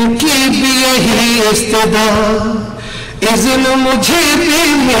ان کی بھی یہی استدا اذن مجھے بھی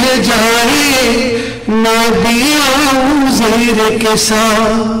مل جائے نہ بھی آؤں زیر کے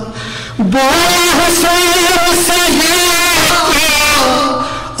ساتھ. بولا حسین سے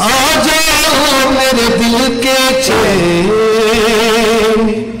آ جاؤ میرے دل کے چین.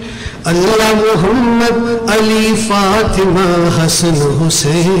 اللہ محمد علی فاطمہ حسن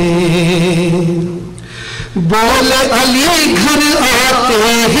حسین. بول علی گھر آتے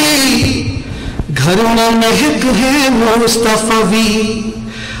ہی گھر میں مہک ہے مصطفی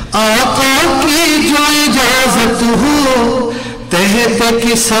آقا کی جو اجازت ہو تحت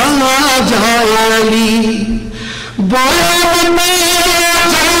کسا جائے علی. بول میں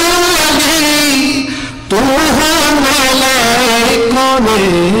علی تو ہے ملائکوں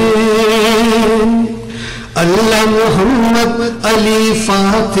اللہ محمد علی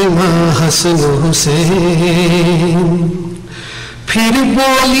فاطمہ حسن حسین. پھر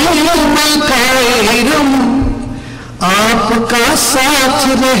بولی مکائرم آپ کا ساتھ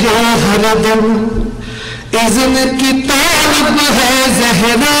رہے ہر دم اذن کی طالب ہے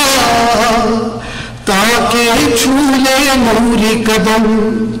زہرا تاکہ چھولے نوری قدم.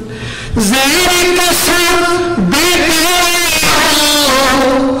 زیر قسم بیٹے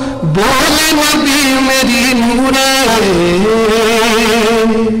بولے نبی میری نورے.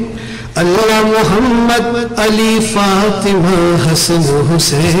 اللہ محمد علی فاطمہ حسن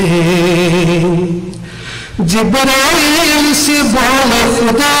حسین. جبرائیل سے بولا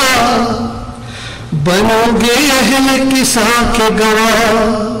خدا بنو گے اہل کسا کے گواہ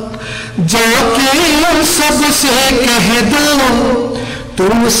جا کے سب سے کہہ دو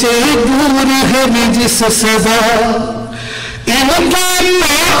تم سے دور ہے جس سزا ان کے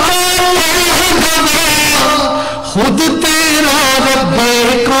خود تیرا رب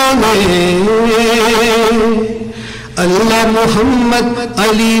کون قال محمد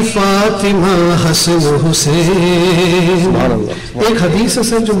علی فاطمہ حسن حسین. ایک حدیث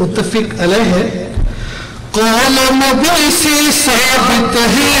ہے جو متفق علیہ ہے. قال نبی سے ثابت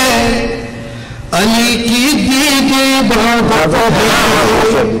ہے علی کی دید عبادت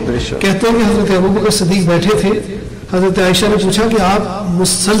ہے. کہتے ہیں کہ حضرت ابوبکر صدیق بیٹھے تھے, حضرت عائشہ نے پوچھا کہ آپ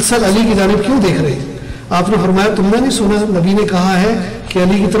مسلسل علی کی جانب کیوں دیکھ رہے ہیں؟ آپ نے فرمایا تم نے نہیں سنا, نبی نے کہا ہے کہ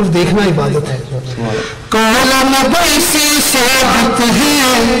علی کی طرف دیکھنا عبادت ہے. قال نبی سے ثابت ہے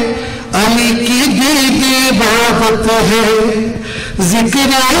علی کی دید عبادت ہے,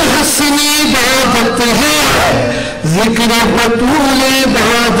 ذکر حسن عبادت ہے, ذکر بطول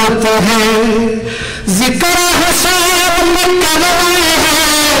عبادت ہے, ذکر حسن کرم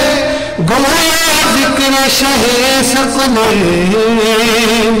ہے, گویا ذکر شہ ثقلین.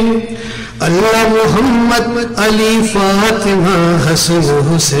 اللہ محمد علی فاطمہ حسن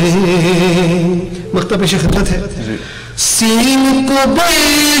حسین. مکتب پیش خدمت ہے. سین کو بھی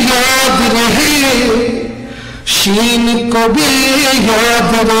یاد رہے, شین کو بھی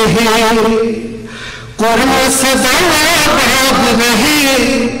یاد رہے, قرآن صدا باد رہے,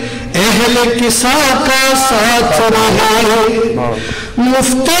 اہل کسا کا ساتھ رہے,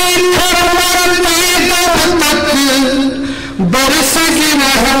 مفتی فرماتے کب تک برس کی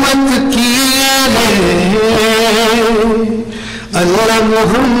رحمت کی اللہ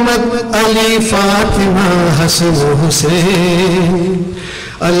محمد علی فاطمہ حسن حسین.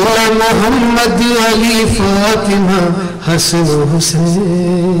 اللہ محمد علی فاطمہ حسن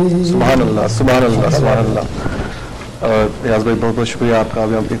حسین. سبحان اللہ سبحان اللہ سبحان اللہ. ریاض بھائی بہت بہت شکریہ آپ کا,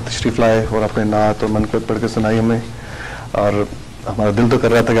 ابھی ہم ایک تشریف لائے اور اپنے نعت اور منقبت پڑھ کے سنائی ہمیں, اور ہمارا دل تو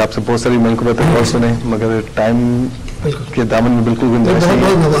کر رہا تھا کہ آپ سے بہت ساری منقبتیں اور سنیں, مگر ٹائم کے دامن میں بالکل گنجائش نہیں.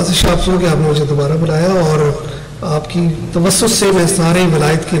 بہت نوازش آپ سے کہ آپ نے مجھے دوبارہ بلایا, اور آپ کی توسط سے میں سارے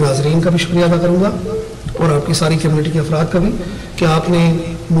ولایت کے ناظرین کا بھی شکریہ ادا کروں گا, اور آپ کی ساری کمیونٹی کے افراد کا بھی, کہ آپ نے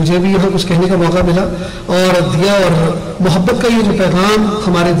مجھے بھی یہاں کچھ کہنے کا موقع ملا اور دیا. اور محبت کا یہ جو پیغام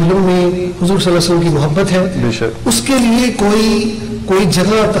ہمارے دلوں میں حضور صلی اللہ علیہ وسلم کی محبت ہے, اس کے لیے کوئی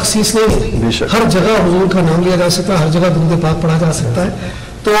جگہ تخصیص نہیں ہے. ہر جگہ حضور کا نام لیا جا سکتا ہے, ہر جگہ درود پاک پڑھا جا سکتا ہے.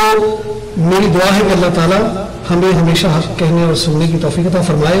 تو میری دعا ہے کہ اللہ تعالیٰ ہمیں ہمیشہ حق کہنے اور سننے کی توفیق عطا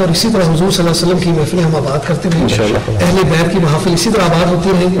فرمائے, اور اسی طرح حضور صلی اللہ علیہ وسلم کی محفلیں ہم آباد کرتے رہیں, اہل بیت کی محافل اسی طرح آباد ہوتی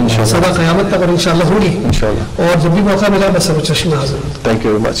رہیں سدا قیامت تک, اور انشاءاللہ ہوگی. اور جب بھی موقع ملا بس سب چشمہ حاضر. Thank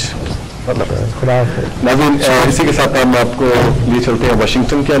you very much. ناظرین اسی کے ساتھ ہم آپ کو لیے چلتے ہیں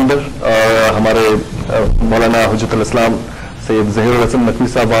واشنگٹن کے اندر. ہمارے مولانا حجت الاسلام سید ظہیر الحسن نقوی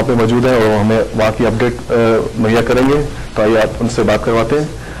صاحب وہاں پہ موجود ہیں, اور ہمیں وہاں کی اپڈیٹ مہیا کریں گے. تو آئیے آپ ان سے بات کرواتے ہیں.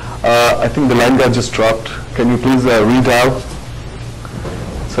 I think the line got just dropped. Can you please read out?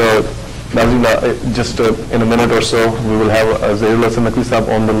 So, just in a minute or so, we will have Zahir Hassan Naqvi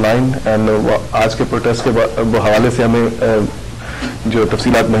Sahab on the line, and آج کے protest کے حوالے سے ہمیں جو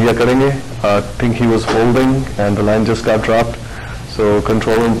تفصیلات مہیا کریں گے. I think he was holding and the line just got dropped. So,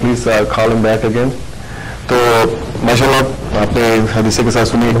 control room, please call him back again. تو ماشاءاللہ آپ نے حدیثے کے ساتھ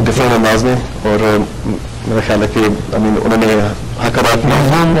سنی ایک ڈفرینٹ انداز میں, اور میرا خیال ہے کہ انہوں نے حقرات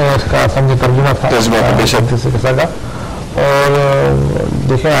اس کا سمجھ ترجمہ تھا بے شک حدیثے کے ساتھ. اور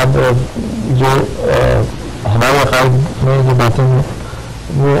دیکھیں آپ جو ہمارے عقائد میں جو باتیں ہیں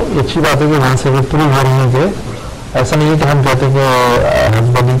وہ اچھی بات ہے کہ وہاں سے وہ پوری ہو رہی ہیں, کہ ایسا نہیں ہے کہ ہم کہتے ہیں کہ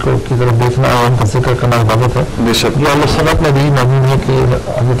حضرت علی کو کی طرف دیکھنا اور ان کا ذکر کرنا عبادت ہے. بے شک جو اللہ سبق میں بھی معلوم ہے کہ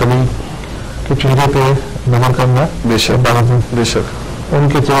حضرت علی کے چہرے پہ نظر کرنا بے شک بے شک ان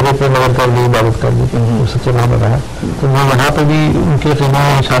کے چہرے پہ نظر کر لی, عبادت کر لی, وہ سچے محبت ہے. تو وہ یہاں پہ بھی ان کے خدمات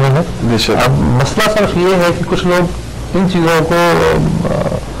میں شامل ہے. اب مسئلہ صرف یہ ہے کہ کچھ لوگ ان چیزوں کو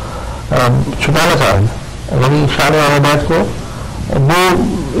چھپانا چاہ رہے ہیں, یعنی شان عبادت کو وہ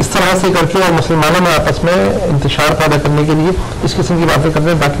اس طرح سے کر کے اور مسلمانوں میں آپس میں انتشار پیدا کرنے کے لیے اس قسم کی باتیں کرتے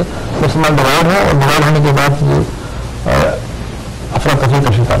ہیں تاکہ مسلمان بیمار ہوں, اور بیمار ہونے کے بعد یہ افراتفری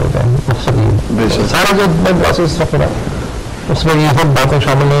کا شکار ہوتا ہے. مقصد یہ سارا جو پروسیس رکھا اس میں یہ سب باتیں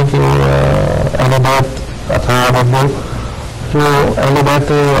شامل ہیں کہ اہل بیت اطہار, اور وہ جو اہل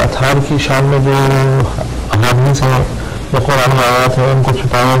بیت اطہار کی شان میں جو احادیث ہیں, جو قرآن آیات ہیں, ان کو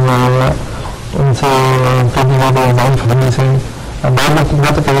چھپایا ہوا ہے, ان سے کبھی وہ ضعیف حدیث ہیں. بعض لوگ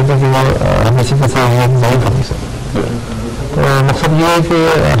بات کہتے ہیں کہ وہ ہمیشہ کے ساتھ ضعیف حدیث ہے. تو مقصد یہ ہے کہ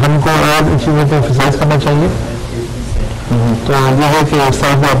ہم کو آج ان چیزوں کو ایکسرسائز کرنا چاہیے. تو یہ ہے کہ اس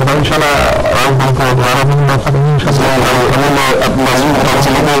طرح کو اپنا ان شاء اللہ آج بھائی کو دوبارہ بھی موقع دیں گے. ان شاء اللہ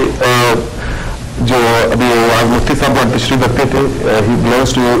جو ابھی مفتی صاحب وہاں تشریف رکھتے تھے, ہی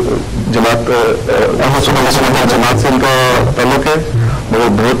بلانگس ٹو جماعت سے ان کا تعلق ہے, مگر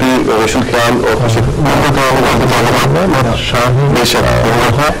بہت ہی روشن خیال اور خوشی بے شک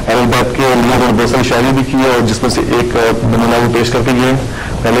البت کے لیے بہت ساری شاعری بھی کی ہے اور جس میں سے ایک نمونہ وہ پیش کر کے گئے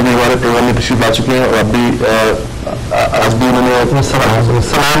پہلے بھی ہمارے پروگرام میں تشریف لا چکے ہیں اور اب بھی آج بھی انہوں نے بے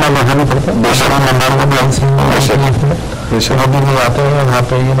شک آتے ہیں وہاں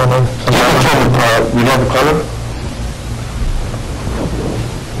پہ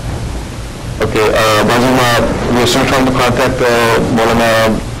Okay, we are still trying to contact Maulana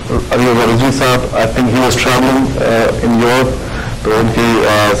Ali Saab. I think he was traveling in Europe, تو ان کی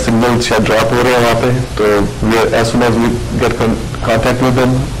سگنل شاید ڈراپ ہو رہے ہیں وہاں پہ. تو as soon as we get contact with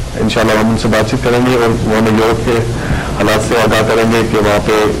them, انشاءاللہ ہم ان سے بات چیت کریں گے اور وہ ہمیں یورپ کے حالات سے آگاہ کریں گے کہ وہاں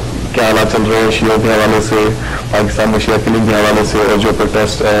پہ کیا حالات چل رہے ہیں شیعوں کے حوالے سے, پاکستان میں شیعہ کلنگ کے حوالے سے, اور جو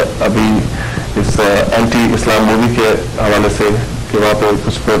پروٹیسٹ ابھی اس اینٹی اسلام مووی کے حوالے سے کہ وہاں پہ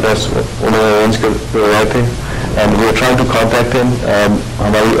کچھ پروٹیسٹ انہوں نے ارینج کروائے تھے. And we are trying to contact ہم.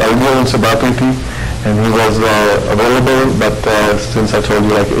 ہماری ارلیئر ان سے بات ہوئی تھی and he was available, but since I told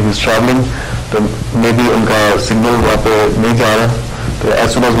you like he's traveling, تو maybe ان کا سگنل وہاں پہ نہیں جا رہا. تو as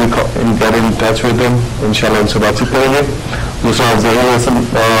soon as we get in touch with them, انشاءاللہ ان سے بات چیت کریں گے. دوسرا حسن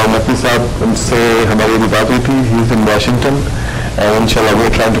نقوی صاحب, ان سے ہماری بھی بات ہوئی تھی. he is in Washington and inshallah we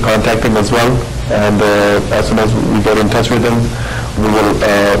are trying to contact him as well, and as soon as we get in touch with him we will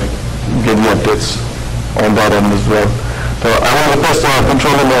give you updates on that end as well. So I want to request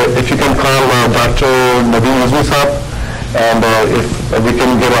controller if you can call Dr. Nadeem Azmi Saab, and if we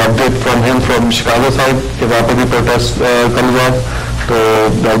can get an update from him from Chicago side, if وہاں پہ بھی protest comes out, so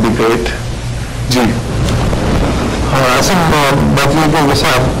that would be great. جی عاصم, بات یہ کہ جیسے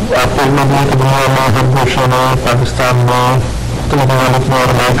آپ کو علم ہے کہ دنیا میں ہر گوشوں میں پاکستان میں کئی ممالک میں اور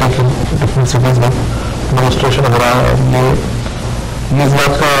امریکہ کے ڈفرینٹ سٹیز میں ڈیمونسٹریشن ہو رہا ہے. یہ اس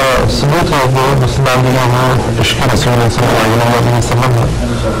بات کا ثبوت ہے کہ مسلمان جو ہیں عشق رسول صلی اللہ علیہ وسلم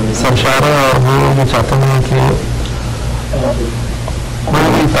ہے سرشار ہے, اور وہ یہ چاہتے ہیں کہ کوئی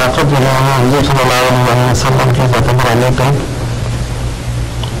بھی طاقت جو ہے حضور صلی اللہ علیہ وسلم کی باتیں بنانے کا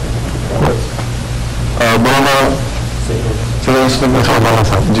مولانا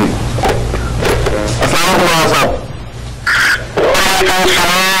صاحب. جی السلام علیکم مولانا صاحب.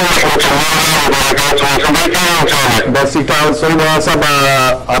 بس ٹھیک ٹھاک. سوری مولانا صاحب,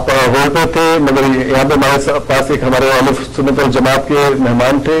 آپ ہولڈ پہ تھے مگر یہاں پہ ہمارے پاس ایک ہمارے اہل سنت والجماعت کے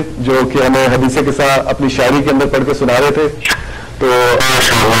مہمان تھے جو کہ ہمیں حدیث کے ساتھ اپنی شاعری کے اندر پڑھ کے سنا رہے تھے. تو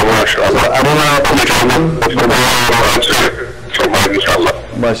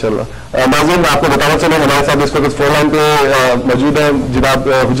ماشاء اللہ ناظرین, آپ کو بتانا چلیں ہمارے ساتھ اس وقت فون لائن پہ موجود ہیں جناب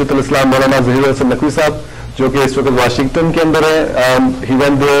حجت الاسلام مولانا ظہیر حسن نقوی صاحب, جو کہ اس وقت واشنگٹن کے اندر ہے. He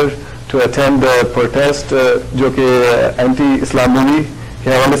went there to attend protest جو کہ اینٹی اسلام مووی کے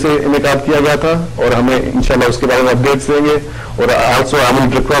حوالے سے انعقاد کیا گیا تھا, اور ہمیں انشاءاللہ اس کے بارے میں اپڈیٹس دیں گے. اور آلسو آئی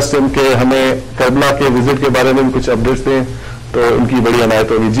ول ریکویسٹ ہم کہ ہمیں کربلا کے وزٹ کے بارے میں بھی کچھ اپڈیٹس دیں, تو ان کی بڑی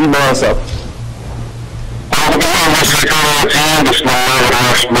عنایت ہوگی. جی مولانا صاحب. بسم الله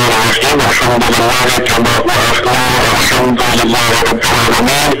الرحمن الرحيم. الحمد لله كما الحمد لله رب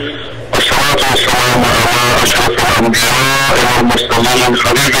العالمين, والصلاة والسلام على أشرف الأنبياء والمرسلين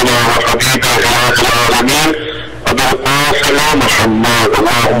حبيبنا وحبيب إله العالمين أبي القاسم محمد,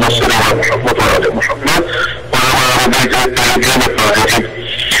 اللهم صل على محمد وعلى محمد وعلى آل بيته الطيبين الطاهرين.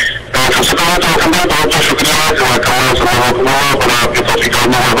 فسكرت وكمل بہت شکریہ جزاک اللہ صلی اللہ اور آپ کی توفیق کا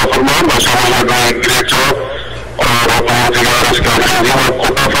فرمان. ماشاء اللہ گریٹ جاب, اور اس کا آپ کو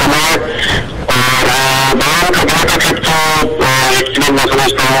عطا فرمائے. اور بیان کا بہت تک تو یقیناً میں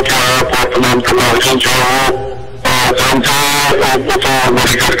سمجھتا ہوں کہ آپ اور تمام تمام جو جانتے ہیں وہ تو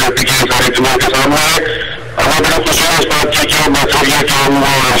میری کارکردگی سارے تمام کے سامنے ہے. ہمیں بڑا خوشی ہے اس بات کی کہ بہتر یہ کہ ہم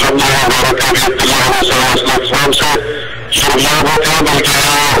الحمد للہ بھارت کے اللہ السلام سے شروعات ہوتے ہیں, بلکہ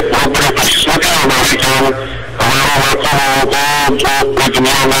بہت بڑی خوش قسمت ہے ہماری کہ ہمارے علاقوں کو جو پوری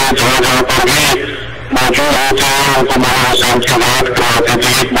دنیا میں جہاں جہاں پر بھی موجود ہوتے ہیں ان کو مولانا حسین کی بات کراتے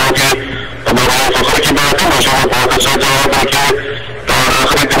تھے. ایک بہت ہی ہمارے فخر کی بات ہے. ماشاء اللہ بہت اچھا جواب ہے کہ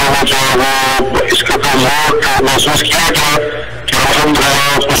آخری دنوں میں جو ہے وہ اس کا لوگ محسوس کیا گیا کہ الحمد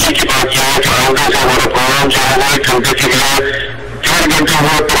للہ خوشی کی بات یہ ہے کہ آگے سے ہمارا پروگرام جو ہے وہ 1 گھنٹے کے لیے 1.5 گھنٹے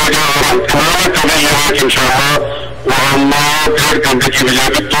ہوا پڑے گا, اور امید کریں یہ ہے کہ انشاءاللہ وہ ہم 1.5 گھنٹے کی بجائے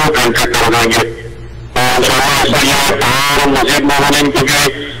بھی 2 گھنٹے کر دیں گے. انشاءاللہ اس لیے اور مزید مومنین کو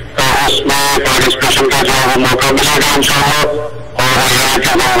بھی اس میں پارٹیسپیشن کا جو ہے موقع ملے گا انشاءاللہ, اور یہ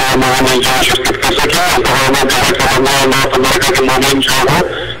کہ مومن جو شرکت کر سکیں. نارتھ امریکہ کے مومن جو ہے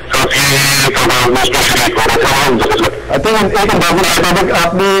کافی تعداد میں اس میں شریک ہو رہے ہیں الحمد للہ. ایک اندازے کے مطابق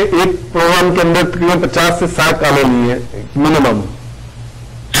آپ نے ایک پروگرام کے اندر تقریباً 50 سے 60 کالیں لی ہیں منیمم.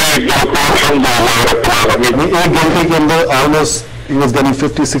 جی بالکل الحمد للہ رب العالمین. 1 گھنٹے کے اندر almost he was getting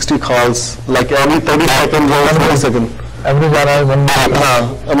 50-60 calls like every 30 seconds or 40 seconds. Average آ رہا ہے 1 minute. ہاں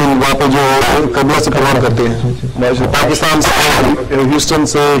I mean وہاں پہ جو قبلہ سے پروگرام کرتے ہیں پاکستان سے, ہیوسٹن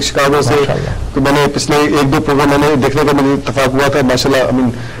سے, شکاگو سے, تو میں نے پچھلے 1-2 پروگرام میں نے دیکھنے کا مجھے اتفاق ہوا تھا ماشاء اللہ. I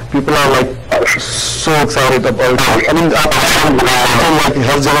mean people are like so excited about it. I mean آپ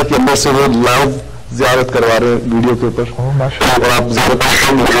ہر جگہ کے اندر سے وہ لائیو زیارت کروا رہے ہیں ویڈیو کے اوپر, اور آپ زیارت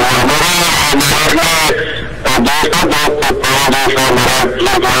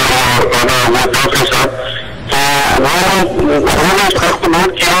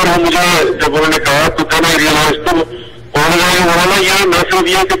نوٹ کیا, اور مجھے جب انہوں نے کہا تو تھا میں ریئلائز تو مولانا یہ نہ صرف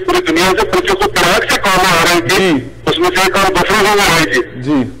یہ کہ پوری دنیا سے پوچھو کو تراک سے کام آ رہی تھی, اس میں سے ایک اور بفر میں آئی تھی.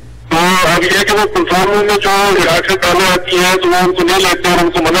 جی تو اب یہ کہ وہ کنٹرول روم میں جو عراق سے کالیں آتی ہیں تو وہ ان کو نہیں لیتے اور ان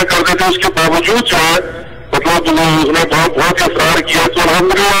کو منع کر دیتے, اس کے باوجود جو ہے مطلب اس نے بہت اصرار کیا. تو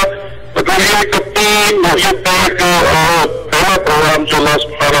الحمدللہ مطلب یہ اپنی نوعیت کا ایک پہلا پروگرام جو اللہ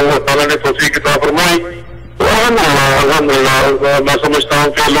سبحانہ و تعالیٰ نے توفیق عطا فرمائی, الحمدللہ میں سمجھتا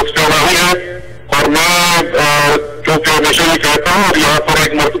ہوں کہ لطف الہی ہے. اور میں کیونکہ ہمیشہ یہ کہتا ہوں, اور یہاں پر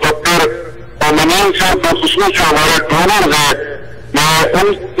ایک مرتبہ پھر مومنین سے بخصوص جو ہمارے ڈونرز ہیں میں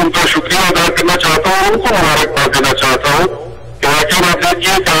ان کا شکریہ ادا کرنا چاہتا ہوں, ان کو مبارکباد دینا چاہتا ہوں کہ واقعی آپ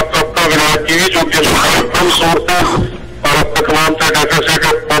دیکھیے کہ آپ کا اپنا ولایت ٹی وی جو کہ کم سورسز اور اب تک تمام ڈیٹا سیٹ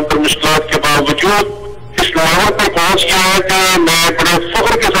تمام مشکلات کے باوجود اس لیول پر پہنچ گیا ہے کہ میں بڑے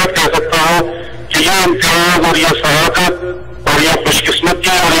فخر کے ساتھ کہہ سکتا ہوں کہ یہ امتیاز اور یہ سعادت اور یہ خوش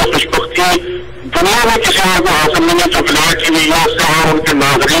قسمتی اور یہ خوش بختی دنیا میں کسی اور کو حاصل نہیں ہے جو ولایت ٹی وی ہے اس سے اور ان کے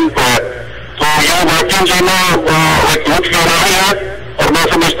ناظرین کو ہے. تو یہ واقعی جو ہے ایک لطف الہی ہے, اور میں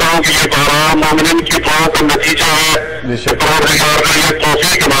سمجھتا ہوں کہ یہ بہرحال مومنین کی دعاؤں کا نتیجہ ہے, پروردگار نے یہ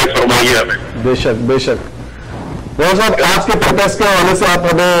توفیق عنایت فرمائی ہے ہمیں. بے شک بے شک. صاحب آج کے پروٹیسٹ کے حوالے سے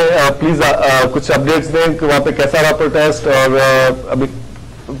آپ ہمیں پلیز کچھ اپڈیٹس دیں کہ وہاں پہ کیسا رہا پروٹیسٹ, اور ابھی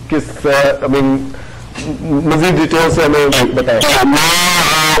کس مزید ڈیٹیل سے ہمیں بتائیں. میں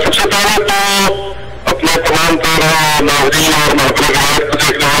سب سے پہلے تو اپنے تمام تر ناظرین اور محفل کو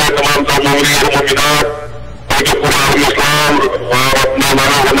دیکھنے والے تمام تر مومنین اور مومنات اور جو پورا عالم اسلام اور اپنے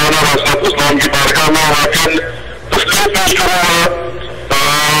مولانا رسول اسلام کی بارگاہ میں واقعی تسلیم پیش کروں گا.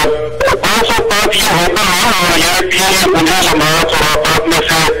 بعض اوقات یہ ہوتا ہے, اور یہ بھی مجھے جماعت اور اوقات میں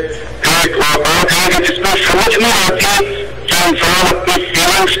سے ایک بات ہے کہ جس میں سمجھ نہیں آتی کہ انسان اپنی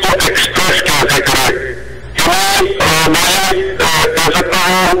فیلنگس کو ایکسپریس کیسے کرے. میں کہہ سکتا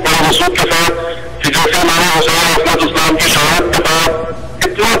ہوں بڑے وصول کے ساتھ کہ جیسے ہمارے حسین احمد اسلام کی شہادت کے بعد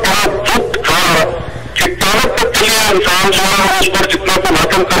اتنا بڑا دکھ تھا کہ قیامت تک کے لیے انسان جو ہے اس پر جتنا کو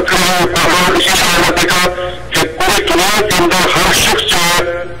ماتم کرتے ہیں, اسی شہادت دیکھا کہ پوری دنیا کے اندر ہر شخص جو ہے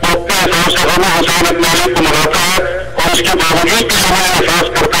وہ اپنے حساب سے غم حسین اپنے علی کو مناتا ہے, اور اس کے باوجود بھی ہمیں احساس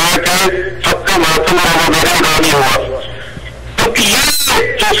کرتا ہے کہ سب کا ماتم اور میرے ادا نہیں ہوا. تو یہ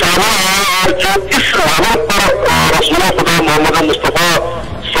جو سامنا ہے اور جو اس حالت پر رسول خدا محمد مصطفیٰ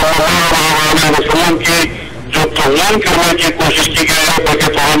صلی اللہ علیہ وسلم کی جو توہین کرنے کی کوشش کی گئی ہے, بلکہ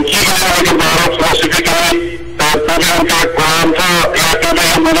توہین کی گئی ہے لیکن بہت فلسفیکلی پورے ان کا ایک قرآن تھا یا کہ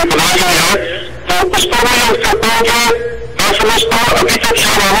مجھے بنائی گئی ہے, تو اس پر میں یہ کہتا ہوں کہ میں سمجھتا ہوں ابھی تک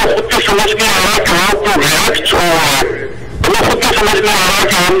شاید خود کو سمجھ نہیں آ رہا کہ آپ کو ریئیکٹ ہوا ہے, ہمیں خود کو سمجھ نہیں آ رہا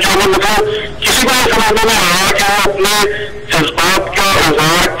کہ ہم جو مطلب کسی کو یہ سمجھ نہیں آ رہا کہ ہم اپنے جذبات کا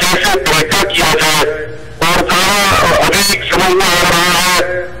اظہار کیسے طریقہ کیا جائے, اور ابھی سمجھ میں آ رہا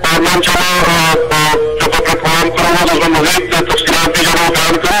ہے. اور میں جب اپنا پروگرام کروں گا تو اس میں مزید تفصیلات بھی جو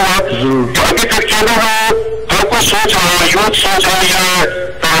بیان کروں گا. تو ابھی تک جو ہے ہر کوئی سوچ رہا ہے, یوتھ سوچ رہی ہے,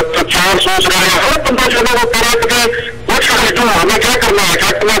 چار سوچ رہے ہیں, ہر بندہ جو ہے وہ کہہ رہا ہے کہ ہمیں کیا کرنا ہے,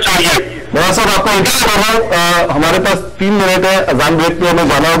 کیا کرنا چاہیے. مولانا صاحب آپ کو انٹرویو کر رہا ہوں, ہمارے پاس 3 منٹ ہے, اذان بریک پہ ہمیں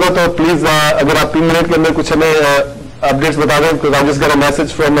جانا ہوگا, تو پلیز اگر آپ 3 منٹ کے اندر کچھ ہمیں اپڈیٹس بتا دیں, because I just got a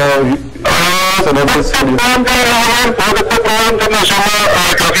message from بہت اچھا پروگرام تھا ماشاء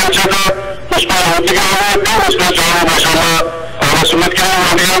اللہ, کافی اچھا تھا. اس میں ہوتی گیا اس میں جو ہے ماشاء اللہ سنت کے لیے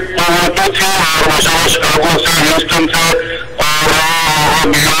موجود تھی, اور ماشاء اللہ شکاگو سے, ہیوسٹن سے اور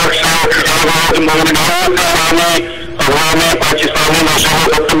نیو یارک سے افغان پاکستانی ماشاء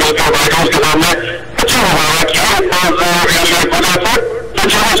اللہ سب سے مل کر بیٹھا اس کے سامنے اچھا ہمارا کیا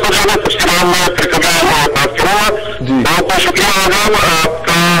اس کو جو ہے تفصیلات میں پھر کبھی بات کروں گا. بہت بہت شکریہ آدم آپ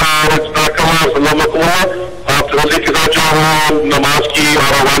کا سلامت ہوا, آپ روزے کے ساتھ جو نماز کی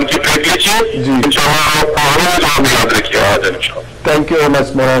اور اذان کی پھینک لیجیے, ان شاء اللہ آپ پہاڑوں میں جہاں بھی یاد رکھیے آج ان شاء اللہ. تھینک یو ویری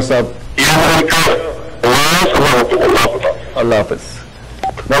مچ مولانا صاحب. اللہ حافظ.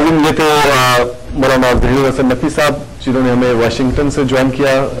 ناظرین یہ تھے مولانا ظہیر حسن نقوی صاحب جنہوں نے ہمیں واشنگٹن سے جوائن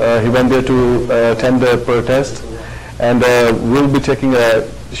کیا. He went there to attend the protest, and we'll be taking a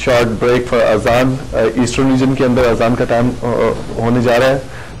short break for अजान. ईस्टर्न रीजन के अंदर अजान का टाइम होने जा रहा है,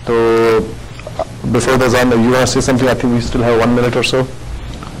 तो बिफोर द अजान यू वांट टू से something. I think we still have 1 minute or so.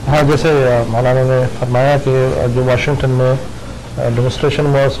 हाँ, जैसे मौलाना ने फरमाया कि जो वाशिंगटन में डेमोस्ट्रेशन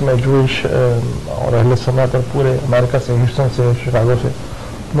हुआ उसमें जूश और अहले सुन्नत और पूरे अमेरिका से, ह्यूस्टन से, शिकागो से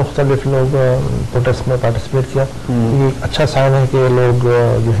मुख्तलिफ लोग प्रोटेस्ट में पार्टिसिपेट किया. ये एक अच्छा साइन है कि लोग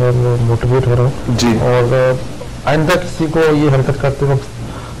जो है वो मोटिवेट हो रहे हैं जी. और आइंदा किसी को ये हरकत करते वक्त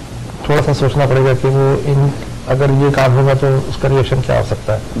थोड़ा सा सोचना पड़ेगा कि वो अगर ये काम होगा तो उसका रिएक्शन क्या हो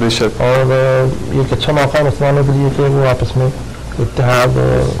सकता है. बेशक. और ये एक अच्छा मौका है मुसलमानों के लिए कि वो आपस में इत्तेहाद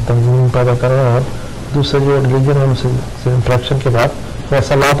तंजीम पैदा करें और दूसरे जो रिलीजन है उनसे इंट्रैक्शन के बाद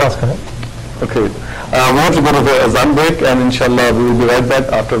ऐसा लॉ पास करें. Okay. We have to go to the azan break, and inshallah we will be right back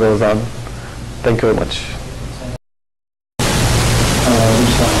after the azan. Thank you very much.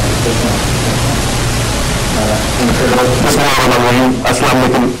 अस्सलाम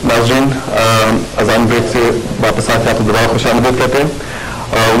वालेकुम नाज़रीन. अजान ब्रेक से वापस आके आपको दोबारा खुशामदीद कहते हैं.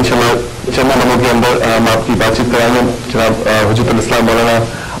 इंशाल्लाह चंद लम्हों के अंदर हम आपकी बातचीत कराएंगे जनाब हुज्जतुल इस्लाम मौलाना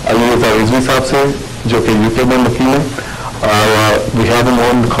अली रज़ा रिज़वी साहब से, जो कि यूके में वकील हैं. We have him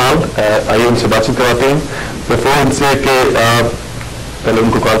on call. आइए उनसे बातचीत कराते हैं. बिफोर उनसे कि पहले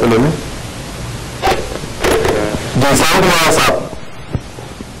उनको कॉल पे ले लें. जी साहब,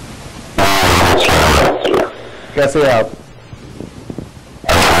 कैसे हैं आप?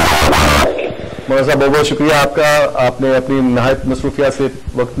 मौलाना साहब, बहुत बहुत शुक्रिया आपका. आपने अपनी नहायत मसरूफियत से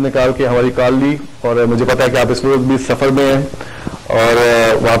वक्त निकाल के हमारी कॉल ली, और मुझे पता है कि आप इस वक्त भी सफ़र में हैं और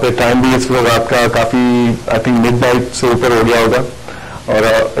वहाँ पे टाइम भी इस वक्त आपका काफ़ी आई थिंक मिडनाइट से ऊपर हो गया होगा. और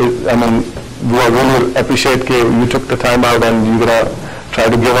I mean we are really appreciate कि you took the time out and you gonna try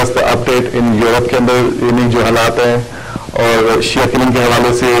to give us the update in Europe के अंदर यानी जो हालात हैं, और शिया किलिंग के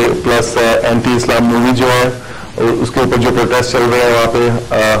हवाले से, प्लस एंटी इस्लाम मूवी जो है उसके ऊपर जो प्रोटेस्ट चल रहे हैं वहाँ पे.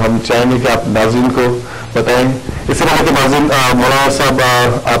 हम चाहेंगे कि आप नाज़रीन को बताएं. इससे पहले कि नाज़रीन मौलाना साहब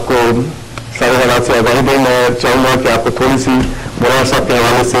आपको सारे हालात से आगाही दें, मैं चाहूँगा कि आपको थोड़ी सी मौलाना साहब के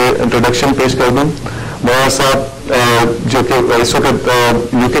हवाले से इंट्रोडक्शन पेश कर दूँ. मौलाना साहब जो कि इस वक्त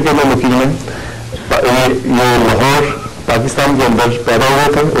यूके के में मुकीम हैं, ये लाहौर पाकिस्तान के अंदर पैदा हुए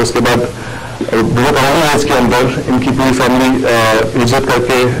थे. उसके बाद बहुत अर्ली एज के अंदर इनकी पूरी फैमिली हिजरत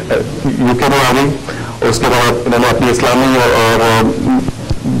करके यूके में आ गई. उसके बाद इन्होंने अपनी इस्लामी और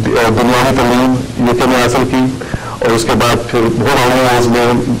दुनियावी तालीम यूके में हासिल की, और उसके बाद फिर बहुत अर्ली एज में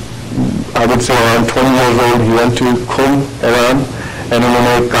I would say around 20 years old he went to Qom, Iran, and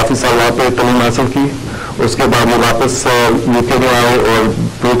उन्होंने काफ़ी साल वहाँ पे तालीम हासिल की. उसके बाद वो वापस यूके में आए, और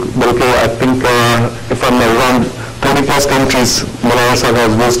बल्कि I think if I am not wrong 30+ countries मौलाना साहब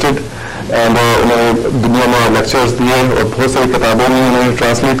हैज विजिटेड, एंड उन्होंने दुनिया में लेक्चर्स दिए और बहुत सारी किताबें भी उन्होंने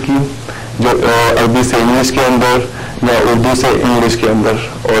ट्रांसलेट की, जो अरबी से इंग्लिश के अंदर या उर्दू से इंग्लिश के अंदर.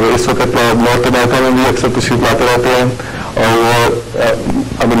 और इस वक्त नॉर्थ अमेरिका में भी अक्सर तशरीफ लाते रहते हैं, और वो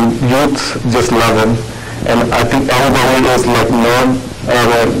I mean youth just love him, and I think everybody is like known him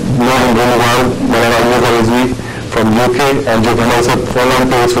really well. Mohammad Ali Rizvi from UK, and जो हमारे साथ फोन ऑन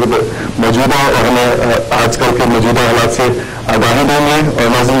पे इस वक्त मौजूद है और हमें आजकल के मौजूदा हालात से आगाही देंगे. और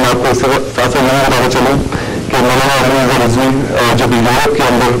नाज़रीन आपको इससे साथ साथ यही बताना चलूँ कि मोहम्मद Ali Rizvi जब यूरोप के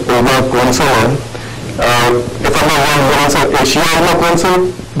अंदर उर्मा कौंसिल है, if I'm not wrong, Mohammad साहब Asia उर्मा council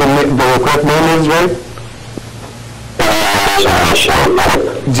the correct name is right?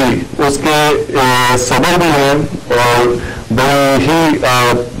 जी, उसके सदर भी हैं, और बड़ी ही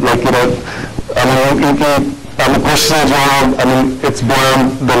लाइक यू नो इनकी कोशिशें जो I mean it's beyond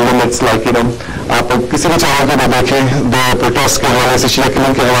the limits. Like you know आप किसी भी चैनल पे देखें, दो प्रोटेस्ट के हवाले से, शिया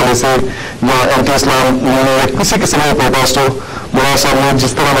किलिंग के हवाले से, या एंटी इस्लाम किसी किस्म का प्रोटेस्ट हो, मौलाना साहब ने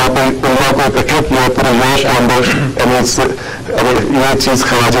जिस तरह वहाँ पे उम्मा को इकट्ठा किया पूरे देश के अंदर, ये चीज़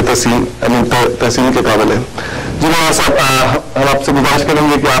खराज तहसीन के काबिल है. जी मौलाना साहब, हम आपसे गुजारिश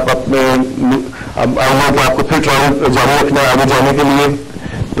करेंगे कि आप अपने कि आपको फिर ट्रैवल जारी रखना आगे जाने के लिए,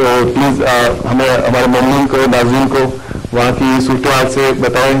 तो प्लीज़ हमें हमारे मोमिन को, नाज़रीन को वहाँ की सूरत से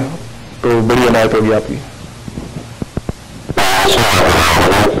बताएं, तो बड़ी इनायत होगी आपकी.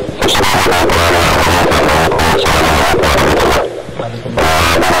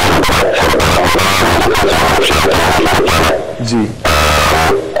 जी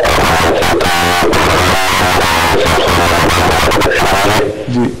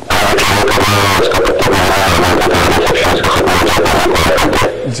जी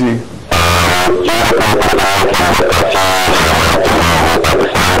जी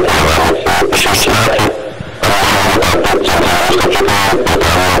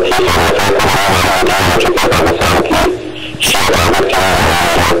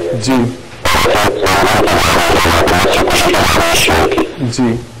जी جی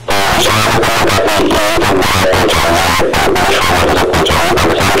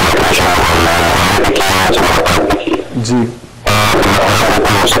جی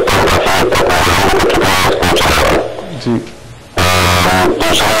جی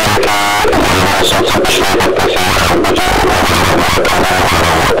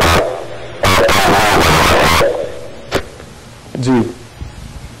جی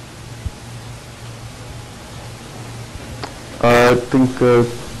I think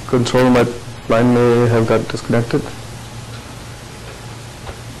control my line may have got disconnected.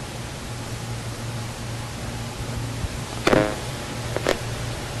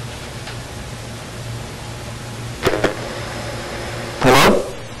 Hello?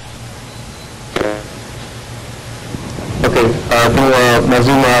 Okay,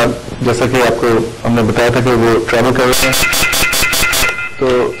 नाज़रीन, जैसा कि आपको हमने बताया था कि वो ट्रैवल कर रहे हैं, तो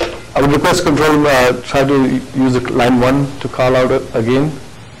I would request control try to use line 1 to call out again.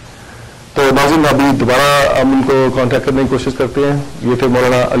 तो नाज़रीन, अभी दोबारा हम उनको कांटेक्ट करने की कोशिश करते हैं. ये थे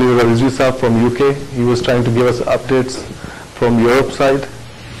मौलाना अली रिजवी साहब from UK. He was trying to give us updates from Europe side.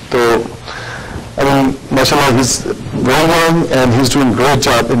 तो I mean, mashallah, he's very young and he's doing great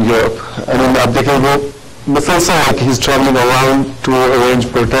job in Europe. I mean, आप देखें वो मुसलसल like he's traveling around to arrange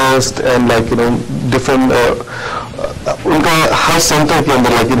protest and like different उनका हर centre के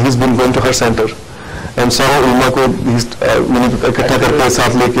अंदर like he's been going to her center and सारे उलमा को इकट्ठा करके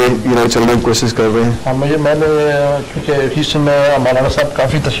साथ लेके चलने की कोशिश कर रहे हैं. हाँ, मैंने क्योंकि ह्यूस्टन में मौलाना साहब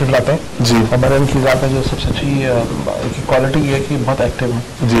काफ़ी तशरीफ लाते हैं जी, और मैंने इनकी ज़ात में जो सबसे अच्छी क्वालिटी है कि बहुत एक्टिव है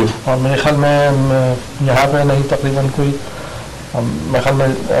जी. और मेरे ख्याल में यहाँ पे नहीं तकरीबन कोई मेरे ख्याल में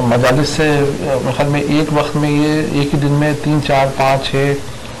मजालिस से मेरे ख्याल में एक वक्त में ये एक ही दिन में 3, 4, 5, 6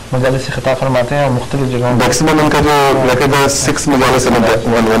 मजालिस से खिताब फरमाते हैं और मुख्तलिफ जगहों मैक्सिमम उनका जो रिकॉर्ड है 6 मजालिस वन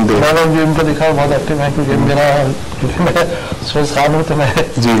डे. मैंने जो इनको देखा बहुत एक्टिव है क्योंकि मैं सोच खान हूँ तो मैं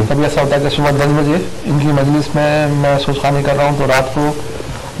जी, कभी ऐसा होता है कि सुबह 10 बजे इनकी मजलिस में मैं सोच खानी कर रहा हूँ तो रात को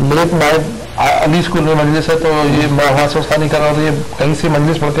लेट नाइट अली स्कूल में मजलिस है तो ये मैं वहाँ सोच खानी कर रहा हूँ तो ये कहीं से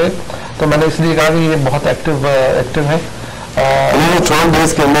मजलिस पढ़ते तो मैंने इसलिए कहा कि ये बहुत एक्टिव है. 12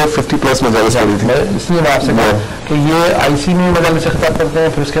 डेज के अंदर 50+ मजालिस पढ़ी थी. इसलिए मैं आपसे कहा कि ये आईसी में मजालिस से खिताब करते हैं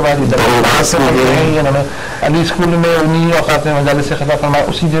फिर उसके बाद इन्होंने अली स्कूल में उन्हीं औकात में मजालिस से खिताब फरमाया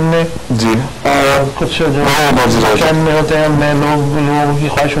उसी दिन में जी. कुछ जो कैंप में होते हैं मैं लोगों की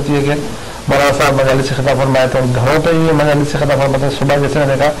ख्वाहिश होती है कि मौलाना साहब मजालिस से खिताब फरमाए तो घरों पर ये मजालिस से खिताब फरमाते हैं सुबह जैसे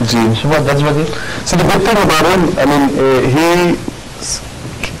मैंने कहा जी सुबह 10 बजे. So the good thing about him, I mean,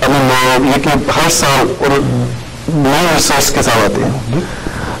 ये कि हर साल और नए रिसर्च के साथ आते हैं.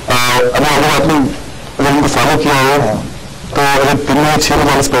 अगर आपने उनको फॉलो किया हो तो अगर दिन में 6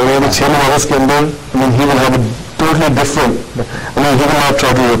 मजालिस पढ़ रहे हैं तो 6 मजालिस के अंदर he will have a totally different, he will not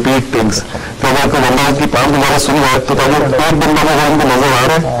try to repeat things. तो अगर आपको बंदा की 5 मजालिस सुनी है तो अगर एक बंदा को अगर उनको नजर आ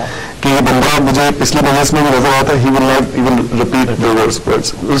रहा है कि ये बंदा मुझे पिछले मजलिस में भी नजर आता है he will not even repeat the words.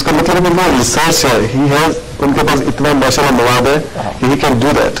 उसका मतलब है कि रिसर्च है, he has, उनके पास इतना माशाल्लाह मवाद है कि he can do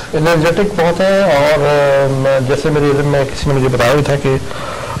that. Energetic बहुत है और जैसे मेरे इल्म में किसी ने मुझे बताया भी था कि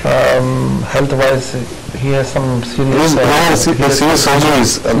health wise he has some serious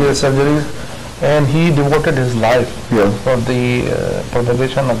surgeries and he devoted his life for the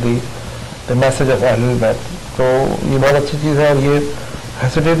propagation of the message of Ahlul Bayt. तो ये बहुत अच्छी चीज़ है और ये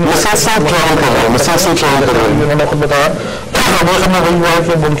हेसिटेट उन्होंने खुद बताया वही हुआ है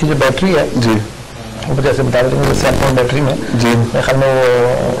कि उनकी जो बैटरी है जी वो जैसे बता रहे थे सेल फोन बैटरी में जी मेरे ख्याल में वो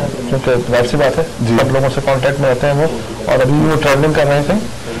क्योंकि जाहिर सी बात है सब लोगों से कांटेक्ट में रहते हैं वो और अभी वो ट्रैवलिंग कर रहे थे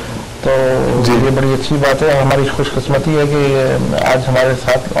तो ये बड़ी अच्छी बात है. हमारी खुशकिस्मती है कि आज हमारे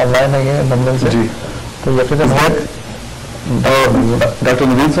साथ ऑनलाइन है ये लंदन से जी. तो यकीनन डॉक्टर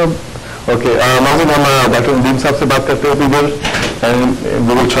नवीन साहब. ओके, नाज़रीन, हम डॉक्टर नदीम साहब से बात करते हैं people and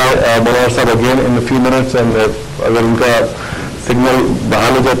we will try मौलाना साहब again in a few minutes and अगर उनका सिग्नल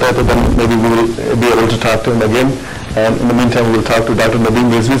बहाल हो जाता है तो then may be we will be able to talk to him again and in the mean time we will talk to doctor Nadeem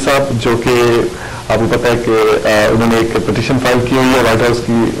Rizvi साहब जो कि आपको पता है कि उन्होंने एक पिटीशन फाइल की हुई है व्हाइट हाउस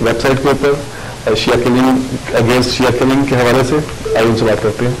की वेबसाइट के ऊपर शिया किलिंग अगेंस्ट शिया किलिंग के हवाले से. आइए उनसे बात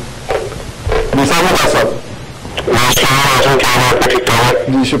करते हैं. निसार साहब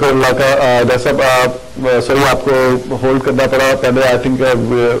जी, शुक्र अल्लाह का. डॉक्टर साहब सॉरी आपको होल्ड करना पड़ा पहले. आई थिंक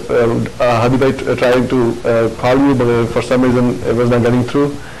हादी भाई trying to call you but for some reason it was not getting through.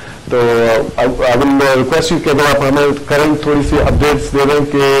 तो आई विल रिक्वेस्ट यू कि अगर आप हमें करंट थोड़ी सी अपडेट्स दे दें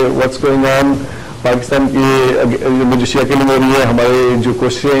कि व्हाट्स गोइंग ऑन पाकिस्तान की जो शिया किलिंग हो रही है, हमारे जो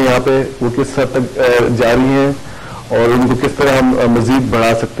कोशिशें हैं यहाँ पे वो किस हद तक जारी हैं और उनको किस तरह हम मजीद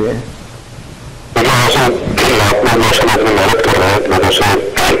बढ़ा सकते हैं. आपने माशाल्लाह अपनी मेहनत कर रहे हैं लोगों से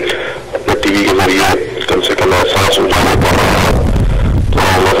अपने टीवी के जरिए कम से कम एहसास उठाने पा रहा है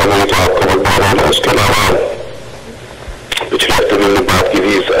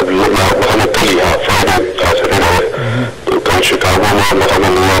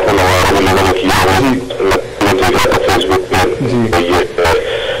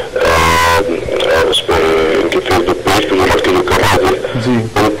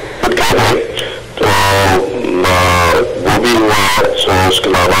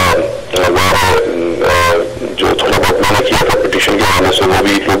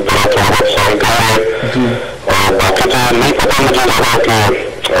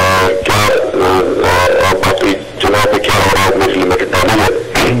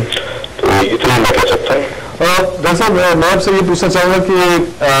صاحب میں آپ سے یہ پوچھنا چاہوں گا کہ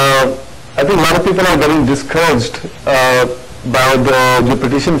I think lot of people are getting discouraged by جو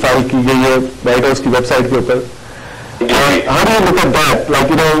پٹیشن فائل کی گئی ہے وائٹ ہاؤس کی ویب سائٹ کے اوپر. How do you look at that?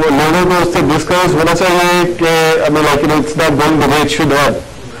 Like, لوگوں کو اس سے ڈسکریج ہونا چاہیے کہ like, it's not going the way it should have.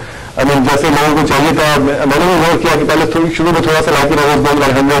 I mean, جیسے لوگوں کو چاہیے تھا. میں نے بھی غور کیا کہ پہلے شروع میں تھوڑا سا like, was going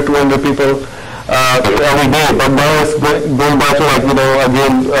like 100-200 people every day, but now it's going back to like,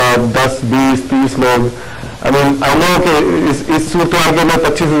 again 10-20-30 لوگ. I mean, I know کہ اس صورتحال کے میں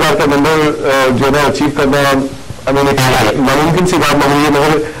 25,000 کا نمبر جو ہے اچیو کرنا I mean, ناممکن سی بات نہیں ہے,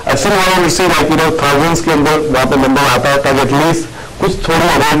 مگر اصل والا اس سے thousands کے اندر وہاں پہ نمبر آتا ہے تاکہ ایٹ لیسٹ کچھ تھوڑی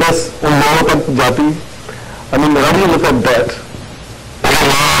اویئرنیس ان لوگوں تک جاتی. I mean, how do you look at that?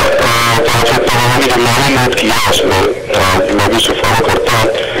 جب میں نے نوٹ کیا اس میں میں بھی اسے فالو کرتا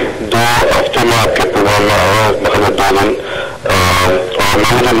 2 ہفتے میں آپ کے پروگرام میں آیا مطلب 2 دن اور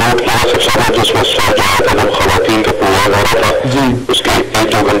میں نے جو نوٹ کیا سب سے پہلے جس میں ساتھ جو آیا تھا جب خواتین کا پروگرام ہو رہا تھا اس کے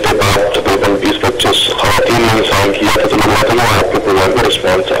 1-2 گھنٹے بعد تقریباً 20-25 خواتین نے انسان کیا تھا تو لگا تھا وہ آپ کے پروگرام کا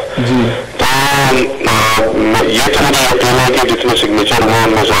رسپانس تھا. تو یہ تو مجھے یقین ہے کہ جتنے سگنیچر ہوئے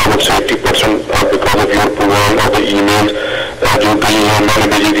ان میں زیادہ سے 80% بیکاز آف یور پروگرام اور دا ای میل جو کئی ہیں میں نے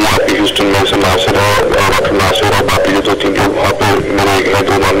بھیجی تھی آپ کے ہیوسٹن میں سے ناصر اور ڈاکٹر ناصر اور باقی جو 2-3 جو وہاں پہ میرے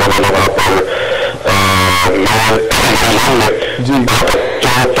 2 ماننے والا وہاں پر جو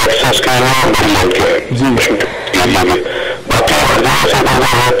ٹیکساس کے ہیں میریلینڈ کے ایریا میں باقی ہر جگہ سے لوگ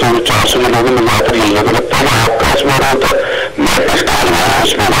ہیں تو 400 میں لوگوں میں وہاں پر یہی ہے کہ لگتا ہے آپ کا اس میں رہا تھا میں ڈسکریج ہوا ہوں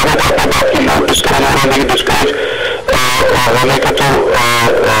اس میں رہا تھا باقی لوگ ڈسکریج ہو رہے ہیں ڈسکریج ہونے کا تو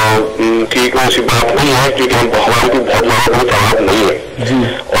کی کوئی ایسی بات نہیں ہے کیونکہ ہم ہماری بھی بہت زیادہ بہت تعداد نہیں ہے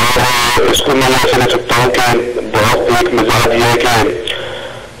اور اس کو میں ایسا کہہ سکتا ہوں کہ بہت ایک مزاج یہ ہے کہ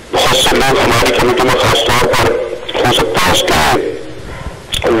بہت سے لوگ ہماری کمیٹی میں خاص طور پر ہو سکتا ہے اس کے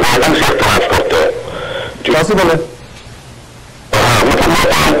وعدے سے اختلاف کرتے ہیں جو پاسبل ہے مطلب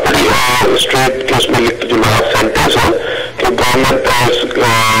بڑی اسٹریٹ کے اس میں جو سینٹنس ہے کہ government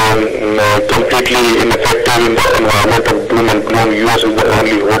completely ineffective in the environment of doom and gloom. US is the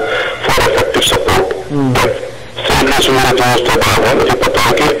only hope for effective support. But sadly سے میرے دوست احباب ہیں مجھے پتا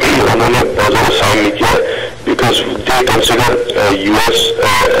ہے کہ انہوں نے بہت زیادہ سائن نہیں کیا because they consider US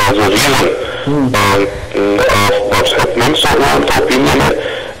as a reason of what's happening. So وہ ان کا opinion ہے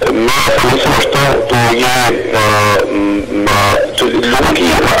میں نہیں سمجھتا ہوں تو یہ لوگوں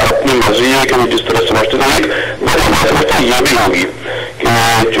کی اپنی مرضی ہے کہ وہ جس طرح سمجھتے ہیں ایک میں سمجھتا یہ بھی ہوگی کہ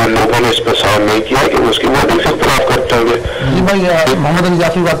جو لوگوں نے اس پہ سائن نہیں کیا کہ اس کی وعدے سے اختلاف کرتے ہوئے. جی بھائی محمد علی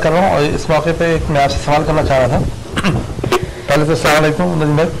جعفری بات کر رہا ہوں اور اس موقع پہ میں آپ سے سوال کرنا چاہ رہا تھا. پہلے تو السلام علیکم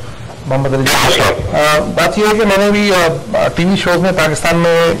ندیم بھائی. محمد علی جعفری. بات یہ ہے کہ میں نے بھی ٹی وی شوز میں پاکستان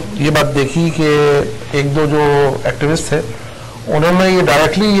میں یہ بات دیکھی کہ 1-2 جو ایکٹیوسٹ تھے انہوں نے یہ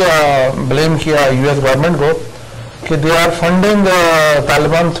ڈائریکٹلی بلیم کیا US گورنمنٹ کو کہ they are funding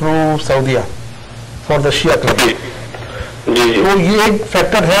Taliban through Saudi for the Shia club. تو یہ ایک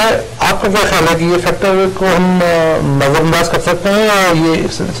فیکٹر ہے, آپ کا کیا خیال ہے کہ یہ فیکٹر کو ہم نظر انداز کر سکتے ہیں یا یہ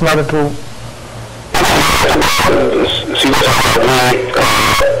it's not true?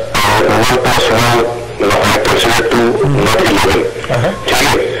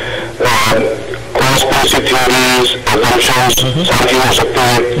 conspiracy theories, assumptions, ساری ہو سکتے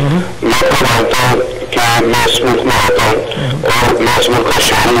ہیں. میں تو مانتا ہوں کہ میں اس ملک میں آتا ہوں اور میں اس ملک کا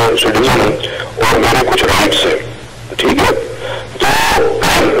شہری ہوں, سٹیزن ہوں اور میرے کچھ رائٹس ہیں, ٹھیک ہے. تو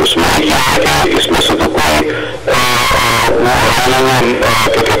اس میں یہ ہے کہ اس میں سے تو کوئی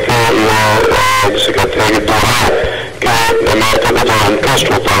کیا کہتے ہیں جسے کہتے ہیں کہ دوہرا کہ امریکہ کا جو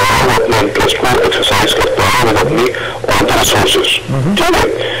انٹرسٹ ہوتا ہے وہ اپنے انٹرسٹ کو ایکسرسائز کرتا ہے وہ اپنی آن دا ریسورسز, ٹھیک ہے.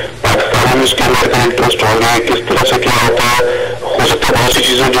 پاکستان میں اس کے اندر کا انٹرسٹ ہو گیا کس طرح سے کیا ہوتا ہے, ہو سکتا ہے بہت سی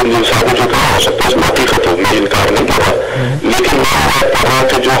چیزیں جو انسان جو کہا ہو سکتا ہے اس میں حقیقت ہو, میں انکار نہیں کر رہا, لیکن میں بات کر رہا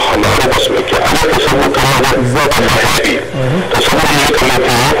کہ جو ہمارے بس میں کیا اگر تصور کرنا ہے بھی تصور یہ کر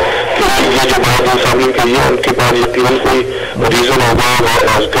لیتے ہیں کہ یہ جو بات صاحب نے کہی ہے ان کے پاس یقیناً کوئی ریزن ہوگا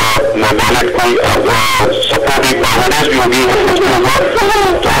اور اس کا ویلڈ کوئی سپورٹ بھی پاورٹیز بھی ہوگی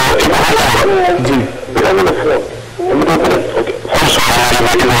تو جی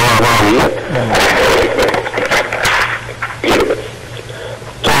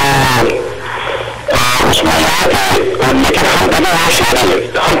اس میں لیکن ہم دونوں شہری ہیں,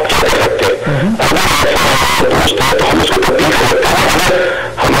 ہم کیا کر سکتے ہیں اگر آپ دوست ہیں تو ہم اس کو تبدیل کر سکتے ہیں. اگر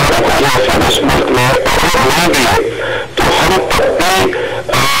ہمارا کوئی ایسا اس ملک میں نہیں بھی ہے تو ہم اپنی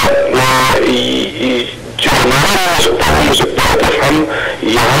جو ہمارا ہو سکتا ہے کہ ہم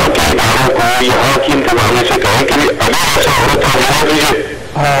یہاں کے اداروں کو یہاں کی انتظامیہ سے کہیں کہ اگر ایسا ہو تو ہمارا دیجیے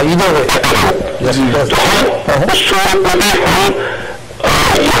تو ہم اس صورت میں بھی ہم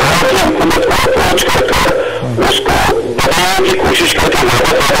یہاں کی حکومت کو اپروچ کر کر اس کو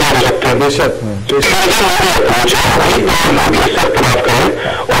بے شک اختلاف کریں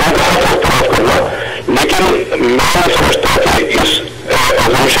اور ان کا حق اختلاف کرنا، لیکن میں سمجھتا کہ اس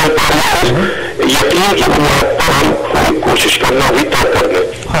ازمپشن پر یقین کی بنیاد پر ہم پوری کوشش کرنا بھی طے کر دیں.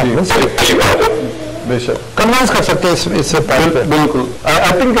 اچھی بات ہے، بے شک کنوینس کر سکتے ہیں اس سے بالکل.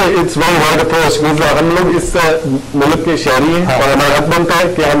 I think it's very hard approach. ہم لوگ اس ملک کے شہری ہیں اور ہمارا حق بنتا ہے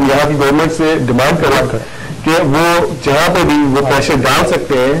کہ ہم یہاں کی گورنمنٹ سے ڈیمانڈ کریں کہ وہ جہاں پہ بھی وہ پیسے ڈال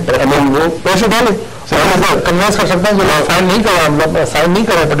سکتے ہیں وہ پیسے ڈالیں. کنوینس کر سکتے ہیں جو سائن نہیں کر رہا سائن نہیں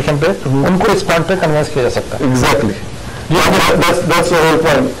کر رہے پٹیشن پہ ان کو اس پوائنٹ پہ کنوینس کیا جا سکتا ہے. Exactly that's whole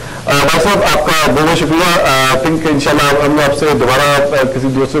point. بھائی صاحب آپ کا بہت بہت شکریہ. آئی تھنک ان شاء اللہ ہم آپ سے دوبارہ کسی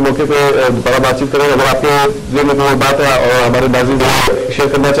دوسرے موقع پہ دوبارہ بات چیت کریں. اگر آپ کے ذہن میں کوئی بات ہے اور ہمارے ناظرین شیئر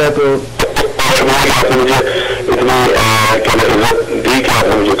کرنا چاہیں تو. آپ نے مجھے اتنی عزت دی کہ آپ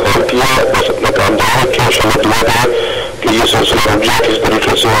نے مجھے کال کیا. بس اپنا کام دعا کہ ان شاء اللہ دعا ہے کہ یہ سلسلہ رک جائے کس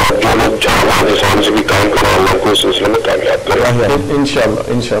طریقے سے اور جو لوگ جہاں پاکستان سے بھی کام کریں اللہ کو اس سلسلے میں کامیاب کریں ان شاء اللہ.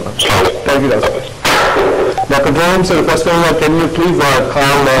 Thank you. Dr. Jones, request can you please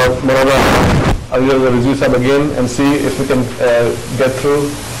call Mohammad Rizvi Sahab again and see if we can get through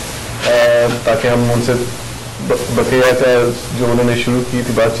تاکہ ہم ان سے بقیہ جو انہوں نے شروع کی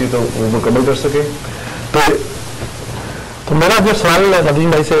تھی بات چیت وہ مکمل کر سکیں. تو میرا جو سوال ندیم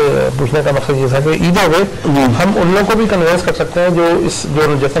بھائی سے پوچھنے کا مقصد یہ تھا کہ ایدر وے ہم ان لوگوں کو بھی کنوینس کر سکتے ہیں جو اس جو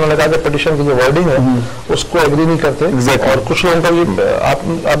جیسے میں نے کہا کہ پٹیشن کی جو ورڈنگ ہے اس کو ایگری نہیں کرتے اور کچھ لوگوں کا بھی آپ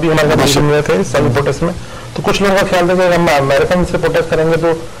بھی ہمارے پٹیشن میں تھے سیل پروٹیسٹ میں تو کچھ لوگوں کا خیال تھا کہ ہم امریکن سے پروٹیسٹ کریں گے تو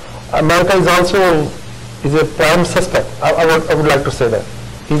امریکہ is also is a prime suspect. I would like to سے that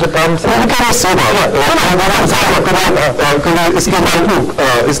he's a prime so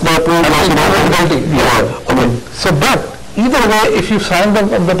but either way if you sign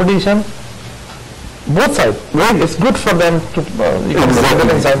the petition both sides it's good for them to you can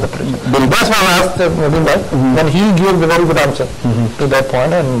sign the petition. That's why I asked Nadeem bhai then he gave the very good answer to that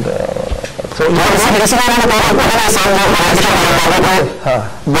point and so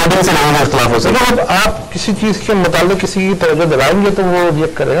آپ کسی چیز کے متعلق کسی کی توجہ دلائیں گے تو وہ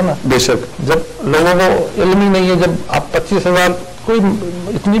ریئیکٹ کرے گا نا. بے شک جب لوگوں کو علم ہی نہیں ہے جب آپ 25,000 کوئی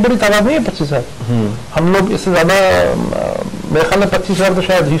اتنی بڑی تعداد نہیں ہے 25,000 ہم لوگ اس سے زیادہ میرے خیال میں 25,000 تو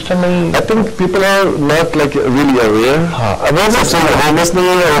شاید ہیوسٹن میں ہی I think people are not like really aware. Awareness نہیں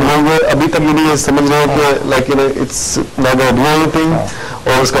ہے اور لوگ ابھی تک یہ نہیں سمجھ رہے کہ like it's not gonna do any thing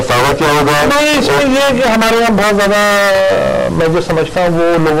اور اس کا فائدہ کیا ہوگا. نہیں اس میں یہ ہے کہ ہمارے یہاں بہت زیادہ میں جو سمجھتا ہوں وہ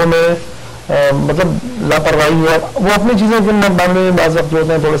لوگوں میں مطلب لاپرواہی ہے. وہ اپنی چیزوں کے بارے میں بعض وقت جو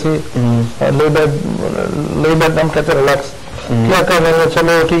ہوتے ہیں تھوڑے سی لے بیک ہم کہتے ہیں ریلیکس کیا کر رہے ہیں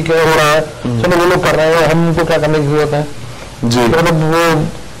چلو ٹھیک ہے ہو رہا ہے چلو وہ لوگ کر رہے ہیں ہم کو کیا کرنے کی ضرورت ہے. مطلب وہ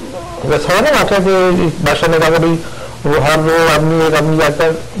ویسا ہے نا واقعہ کہ بادشاہ نے کہا کہ بھائی وہ ہر وہ ایک آدمی جا کر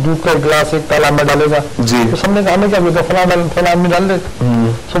دودھ کا گلاس ایک تالاب میں ڈالے گا تو سب نے کہا ہمیں کیا بولتا فلاں آدمی ڈال دے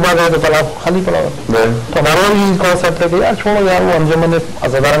صبح گئے تو تالاب خالی پڑا. تو ہمارا بھی کانسیپٹ ہے کہ یار چھوڑو یار وہ انجمن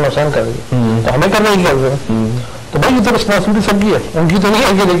ازادارہ نقصان کر رہی ہے تو ہمیں کرنے کی کیا ضرورت ہے. تو بھائی یہ تو رسپانسبلٹی سب کی ہے ان کی تو نہیں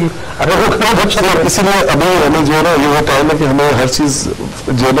آگے لے گی اگر وہ اچھا. اسی لیے ابھی ہمیں جو ہے نا یہ وہ ٹائم ہے کہ ہمیں ہر چیز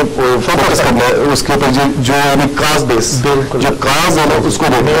جو ہے نا فوکس کرنا ہے اس کے اوپر جو یعنی کاز بیس جو کاز ہے نا اس کو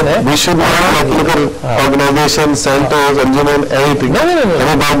آرگنائزیشن سینٹرز انجمن ایوری تھنگ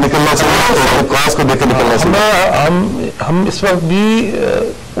ہمیں باہر نکلنا چاہیے کاز کو دیکھ کے نکلنا چاہیے. ہم اس وقت بھی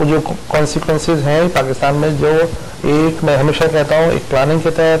وہ جو کانسیکوینسز ہیں پاکستان میں جو ایک میں ہمیشہ کہتا ہوں ایک پلاننگ کے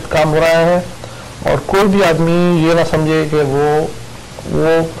تحت کام ہو رہا ہے اور کوئی بھی آدمی یہ نہ سمجھے کہ وہ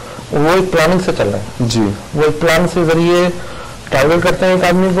ایک پلاننگ سے چل رہے ہیں. جی وہ ایک پلان سے ذریعے ٹریول کرتے ہیں ایک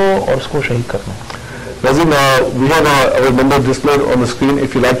آدمی کو اور اس کو شہید کرتے ہیں. Nazim, we have our number displayed on the screen.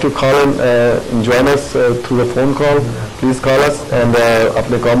 If you like to call and join us through the phone call, please call us and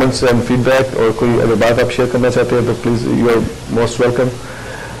apne comments and feedback or کوئی اگر بات آپ شیئر کرنا چاہتے ہیں تو please you are most welcome.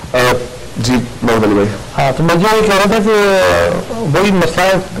 جی محمد علی بھائی. ہاں تو میں یہ کہہ رہا تھا کہ وہی مسئلہ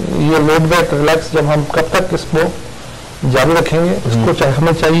ہے یہ لیٹ بیک ریلیکس جب ہم کب تک اس کو جاری رکھیں گے اس کو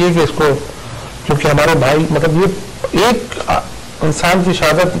ہمیں چاہیے کہ اس کو کیونکہ ہمارے بھائی مطلب یہ ایک انسان کی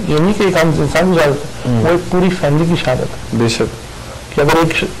شہادت یہ نہیں کہ ایک انسان کی شہادت وہ ایک پوری فیملی کی شہادت ہے. بے شک کہ اگر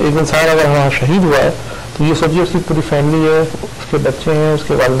ایک انسان اگر وہاں شہید ہوا ہے تو یہ سوچیے اس کی پوری فیملی ہے اس کے بچے ہیں اس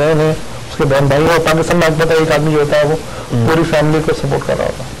کے والدین ہیں اس کے بہن بھائی ہیں اور پاکستان میں آپ پتہ ایک آدمی جو ہوتا ہے وہ پوری فیملی کو سپورٹ کر رہا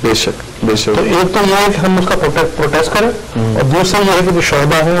ہوتا ہے. بے شک بے شک. تو ایک تو یہ ہے کہ ہم اس کا پروٹیسٹ کریں اور دوسرا یہ ہے کہ جو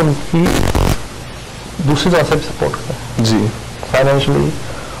شہدا ہیں ان کی دوسری طرح سے بھی سپورٹ کریں. جی فائنینشلی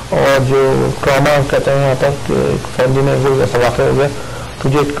اور جو ٹراما کہتے ہیں یہاں تک ایک فیملی میں کوئی ایسا واقع ہو گیا تو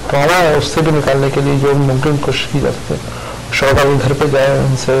جو ٹراما ہے اس سے بھی نکالنے کے لیے جو ممکن کوشش کی جا سکے شہدا کے گھر پہ جائیں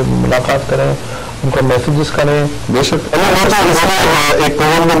ان سے ملاقات کریں उनको मैसेजेस करें। बेशक एक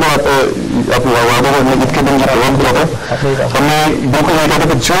प्रोग्राम में आप वादा में ईद के दिन जो प्रोग्राम किया था, हमने बिल्कुल नहीं कहा था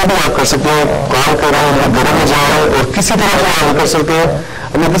कि जो भी आप कर सकते हैं, काम कर रहे हैं, घर में जा रहे हैं और किसी तरह से कर सकते हैं।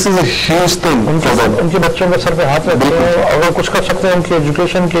 This is a huge thing. उनके बच्चों के सर पे हाथ रखते हैं, अगर कुछ कर सकते हैं उनके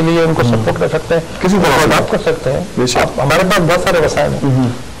एजुकेशन के लिए, उनको सपोर्ट कर सकते हैं, किसी तरह आप कर सकते हैं। हमारे पास बहुत सारे वसाइल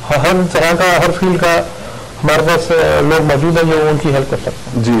हैं, हर तरह का, हर फील्ड का हमारे पास लोग मौजूद हैं जो उनकी हेल्प कर सकते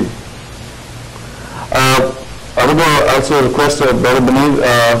हैं। जी, I would also request Brother Believe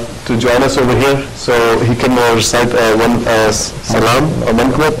to join us over here, so he can recite one salam, or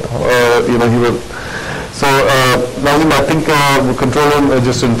manqut, he will. So Nazim, I think control room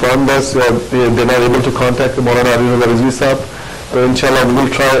just informed us they're not able to contact Maulana Arun Rizvi Sahab. So inshallah we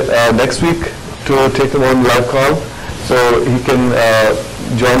will try next week to take him on live call, so he can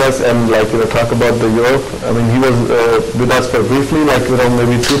join us and talk about the Europe. I mean, he was with us for briefly,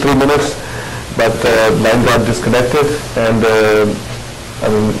 maybe 2-3 minutes. But line got disconnected, and I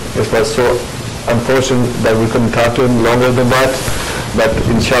mean, it was so unfortunate that we couldn't talk to him longer than that. But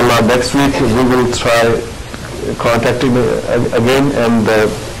inshallah, next week we will try contacting him again, and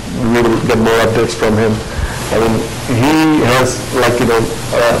we will get more updates from him. I mean, he has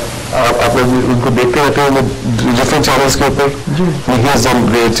आप लोग उनको देखते रहते हैं different channels के ऊपर। He has done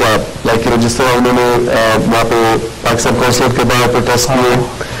great job, जिस तरह उन्होंने वहाँ पे पाकिस्तान कॉन्सुलेट के बाहर प्रोटेस्ट किए,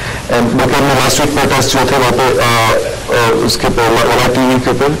 एंड बल्कि हमने लास्ट वीक प्रोटेस्ट जो थे वहाँ पे उसके ऊपर वाला टीवी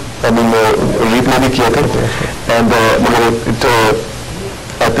के ऊपर आई मीन रीप्ले भी किया था, and it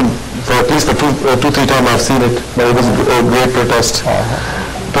I think for at least 2-3 time I have seen it, but it was a great protest.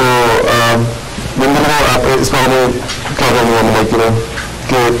 तो आप इस बारे में क्या करेंगे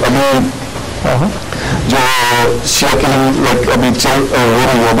कि अभी जो शिया किलिंग अभी चल हो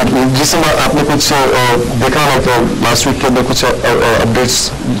रही है, जिस समय आपने कुछ देखा है तो लास्ट वीक के अंदर कुछ अपडेट्स,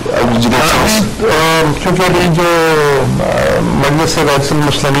 क्योंकि अभी जो मजलिस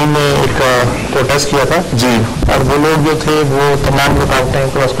मुस्लिमीन ने एक प्रोटेस्ट किया था जी, और वो लोग जो थे वो तमाम रुकावटें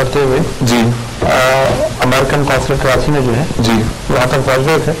क्रॉस करते हुए जी अमेरिकन कॉन्सुलेट कराची में जो है जी वहाँ तक पहुँच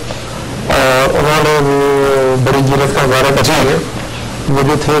गए थे, और उन्होंने वो बड़ी जिरत का मुजाहरा करते हुए वो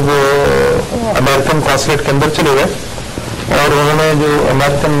जो थे वो अमेरिकन कॉन्सुलेट के अंदर चले गए, और उन्होंने जो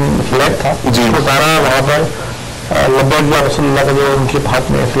अमेरिकन फ्लैग था जी वो उतारा, वहाँ पर लब्बैक या रसूलुल्लाह का जो उनके हाथ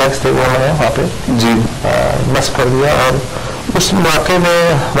में फ्लैग्स थे वो उन्होंने वहाँ पे जी नस्ब कर दिया, और उस मौके में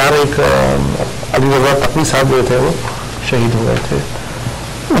हमारे एक अली रज़ा तक़वी साहब जो थे वो शहीद हो गए थे।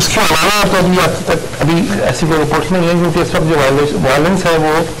 उसके अलावा तो अभी अब तक अभी ऐसी कोई रिपोर्ट नहीं है, क्योंकि इस वक्त जो वायलेंस है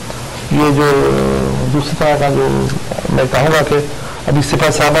वो ये जो दूसरी तरह का जो मैं कहूँगा कि अभी सिपा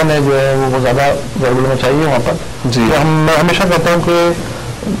साहबा ने जो है वो ज़्यादा गड़बड़ में चाहिए वहाँ पर जी। तो मैं हमेशा कहता हूँ कि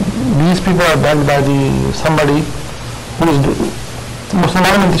 20 people are backed by somebody who is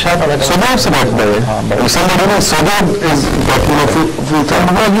मुसलमान में इंतशार पैदा करता है, स्वभाव से बात है स्वभाव फुल था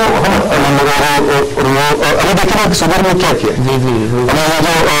जो हम अभी देखें ना कि स्वभाव में क्या किया जी जी जो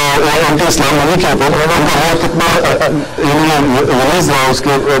एंटी इस्लाम नहीं किया था उनका कितना रिलीज रहा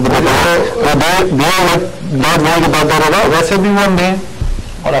उसके बात होने के बाद रहा, वैसे भी वो अंधे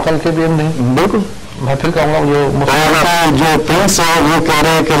और अकल के भी अंधे बिल्कुल। महफिल कहूँगा जो प्रिंस है वो कह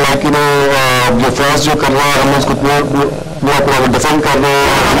रहे हैं कि जो फ्रांस जो कर रहा है हम उसको पूरा डिफेंड कर रहे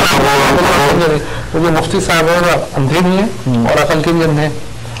हैं। तो जो मुफ्ती साहब है वो अंधे भी हैं और अकल के भी अंधे हैं,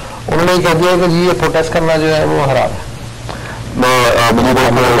 उन्होंने कह दिया कि जी ये प्रोटेस्ट करना जो है वो हराम है। मुझे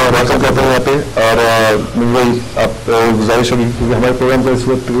वाकई करते हैं यहाँ पे, और वही आप गुजारिश होगी क्योंकि हमारे प्रोग्राम का इस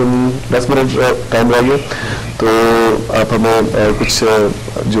वक्त 10 मिनट टाइम रह गया, तो आप हमें कुछ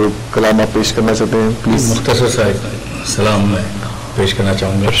जो कलाम आप पेश करना चाहते हैं प्लीज। मुख्तसर सा सलाम मैं पेश करना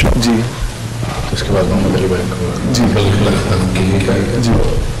चाहूँगा जी, तो उसके बाद मोहम्मद अली भाई को जी जी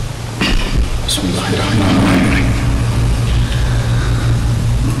बिस्मिल्लाहिर्रहमानिर्रहीम।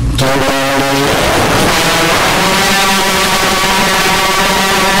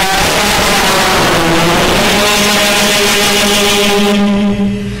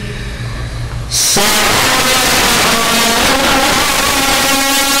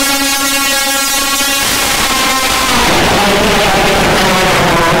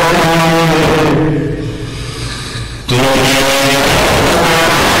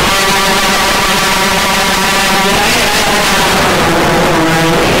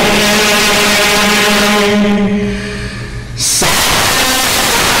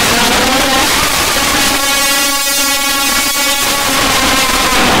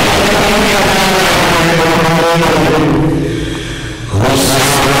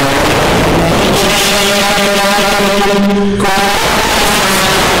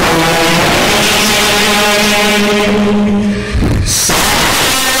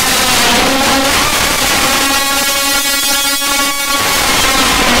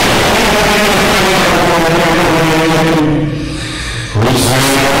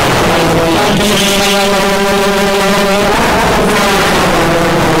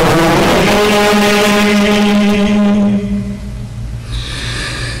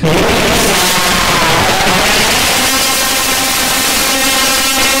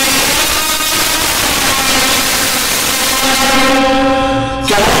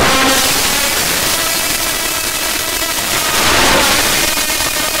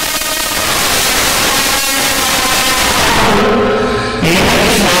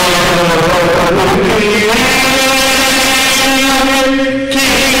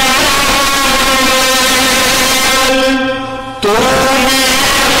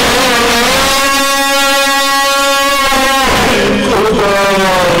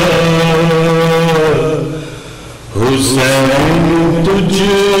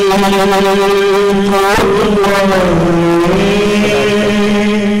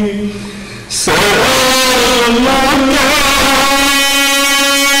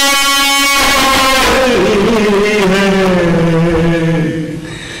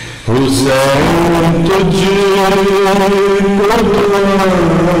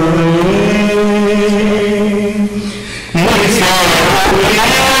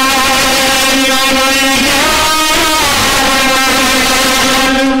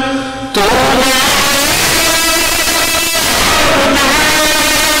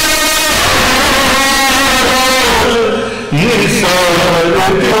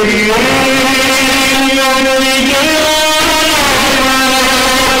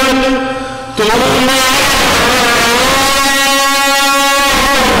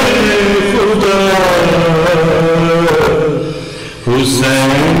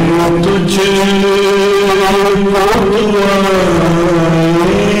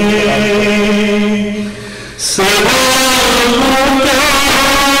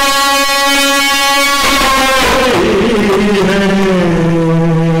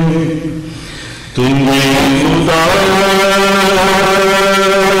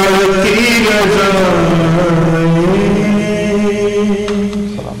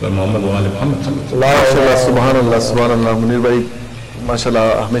 سبحان اللہ. منیر بھائی ماشاءاللہ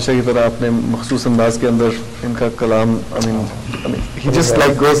ہمیشہ کی طرح اپنے مخصوص انداز کے اندر ان کا کلام he just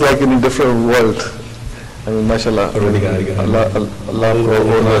like goes like in a different world. ماشاءاللہ اللہ کو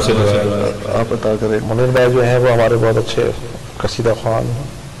آپ عطا کرے. منیر بھائی جو ہیں وہ ہمارے بہت اچھے قصیدہ خوان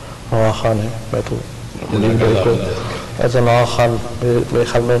نوا خان ہیں. میں تو منیر بھائی کو ایز اے نوا خان میرے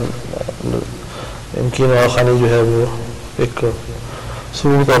خیال میں ان کی نوا خانی جو ہے وہ ایک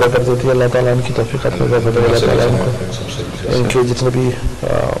سرور پیدا کر دیتی ہے. اللہ تعالیٰ ان کی توفیق عطا کرے. اللہ تعالیٰ ان کے جتنے بھی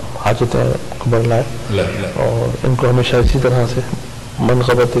حاجتیں کو بڑھلائے اور ان کو ہمیشہ اسی طرح سے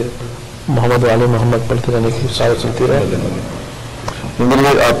منقبت محمد علی محمد پڑھتے رہنے کی سعادت ملتی رہے.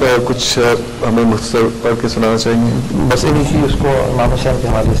 آپ کچھ ہمیں مختصر پڑھ کے سنانا چاہیں گے؟ بس انہیں کی اس کو امام شاہ کے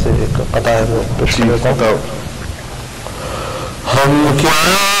حوالے سے ایک قطع ہے وہ پیش کرتا ہوں. ہم کیا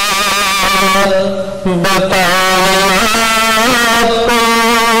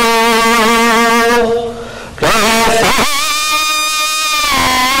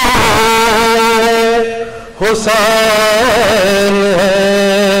حسین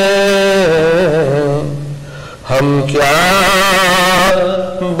ہم کیا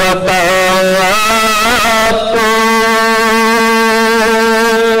بتایا تو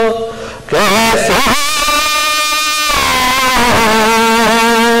کیسے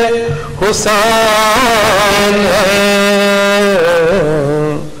حسین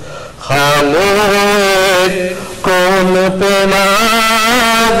خالق کون پہ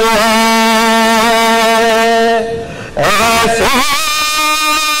ناز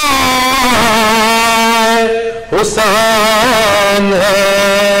حسین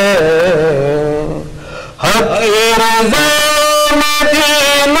حق رضا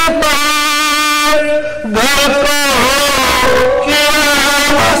مدینہ پر گھر کو کیا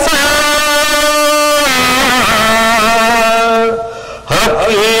مسار. حق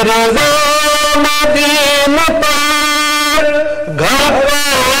رضا مدینہ پر گھر کو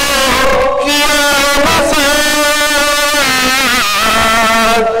کیا مسار.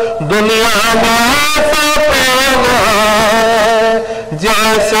 دنیا میں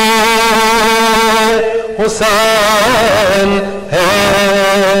جیسے حسین ہے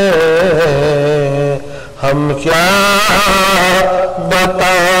ہم کیا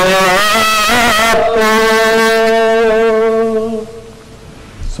بتایا تو.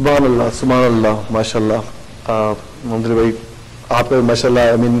 سبحان اللہ سبحان اللہ ماشاءاللہ. محمد بھائی آپ کا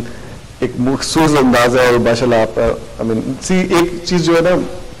ماشاءاللہ ایک مخصوص انداز ہے اور ماشاءاللہ آپ ایک چیز جو ہے نا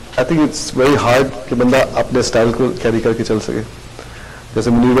I think it's very hard کہ بندہ اپنے اسٹائل کو کیری کر کے چل سکے. جیسے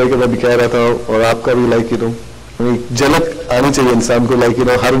منیر بھائی کا میں بھی کہہ رہا تھا اور آپ کا بھی لائک جھلک آنی چاہیے انسان کو. لائک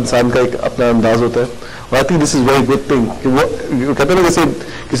ہر انسان کا ایک اپنا انداز ہوتا ہے اور I think this is very good thing کہ وہ کہتے ہیں نا جیسے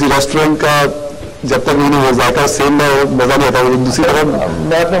کسی ریسٹورینٹ کا جب تک وہ ذائقہ سیم نہ ہو مزہ نہیں آتا. دوسری طرح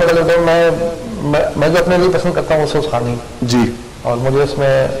میں اپنے مطلب میں جو اپنے لیے پسند کرتا ہوں وہ سوس خانی جی. اور مجھے اس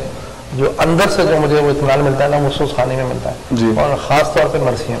میں جو اندر سے جو مجھے وہ اطمینان ملتا ہے نا وہ سوس خانی میں ملتا ہے جی. اور خاص طور پہ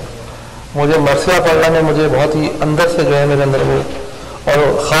مرثیاں. مجھے مرثیہ پڑھنا میں مجھے بہت ہی اندر سے جو ہے میرے اندر وہ اور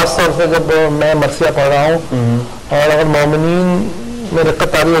خاص طور سے جب میں مرثیہ پڑھ رہا ہوں اور اگر مومنین میرے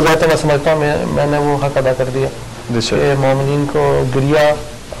قطاری ہو جائے تو میں سمجھتا ہوں میں نے وہ حق ادا کر دیا کہ مومنین کو گریہ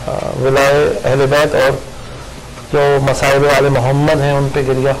ولائے اہل بیت اور جو مصائب آل محمد ہیں ان پہ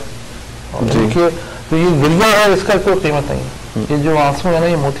گریہ کہ تو یہ گریہ ہے اس کا کوئی قیمت نہیں. یہ جو آنسو ہے نا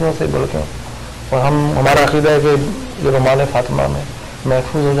یہ موتیوں سے بڑھ کے اور ہمارا عقیدہ ہے کہ یہ رومان فاطمہ میں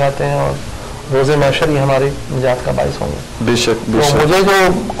محفوظ ہو جاتے ہیں اور روزے محشر ہی ہماری نجات کا باعث ہوں گے. بے شک بے تو شک. مجھے جو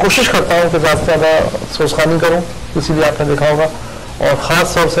کوشش کرتا ہوں کہ زیادہ سے زیادہ سوزخانی کروں، اسی لیے آپ نے دیکھا ہوگا، اور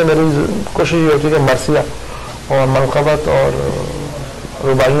خاص طور سے میری کوشش یہ ہوتی ہے کہ مرثیہ اور منقبت اور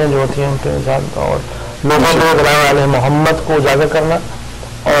رباعیاں جو ہوتی ہیں ان پہ اور لوگوں میں غلام آل محمد کو اجاگر کرنا،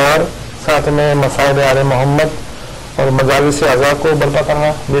 اور ساتھ میں مصائب آل محمد اور مجالس اعضاء کو برپا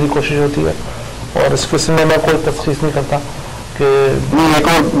کرنا میری کوشش ہوتی ہے. اور اس قسم میں کوئی تشخیص نہیں کرتا کہ ایک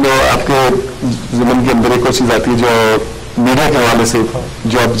اور آپ کے ضمن کے اندر ایک اور چیز آتی ہے جو میڈیا کے حوالے سے،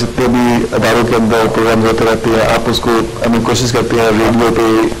 جو آپ جتنے بھی اداروں کے اندر پروگرام ہوتے رہتے ہیں آپ اس کو ہمیں کوشش کرتے ہیں ریڈیو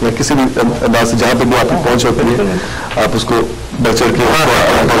پہ یا کسی بھی انداز سے جہاں پہ بھی آپ کی پہنچ ہوتی ہے آپ اس کو بڑھ چڑھ کے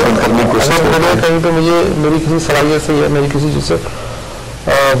کرنے کی کوشش کرتے ہیں. کہیں پہ مجھے میری کسی صلاحیت سے یا میری کسی چیز سے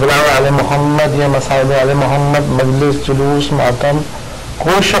غلام آل محمد یا مصائب آل محمد مجلس جلوس ماتم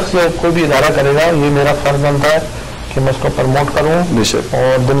کوئی شخص یا کوئی بھی ادارہ کرے گا، یہ میرا فرض بنتا ہے کہ میں اس کو پروموٹ کروں.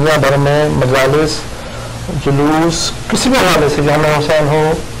 اور دنیا بھر میں مجالس جلوس کسی بھی حوالے سے جامع حسین ہو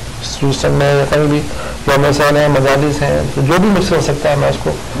ہیوسٹن میں یا کہیں بھی جامع حسین ہے مجالس ہیں تو جو بھی مجھ سے ہو سکتا ہے میں اس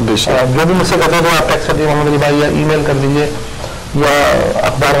کو جو بھی مجھ سے کہتے ہیں تو آپ ٹیکس کر دیجیے محمد علی بھائی یا ای میل کر دیجیے یا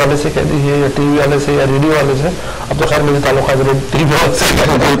اخبار والے سے کہہ دیجیے یا ٹی وی والے سے یا ریڈیو والے سے. اب تو خیر میرے تعلقات ٹی وی والے سے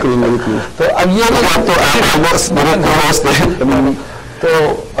تو اب یہ تو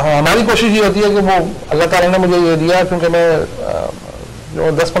ہماری کوشش یہ ہوتی ہے کہ وہ اللہ تعالیٰ نے مجھے یہ دیا کیونکہ میں جو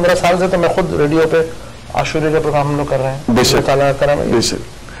 10-15 سال سے تو میں خود ریڈیو پہ عاشورے کے پروگرام ہم لوگ کر رہے ہیں. بے شک تعالیٰ کرم.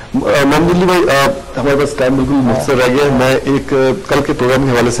 محمد علی بھائی ہمارے پاس ٹائم بالکل مختصر رہ گیا ہے. میں ایک کل کے پروگرام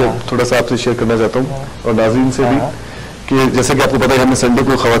کے حوالے سے تھوڑا سا آپ سے شیئر کرنا چاہتا ہوں اور ناظرین سے بھی کہ جیسے کہ آپ کو پتا ہے ہم نے سنڈے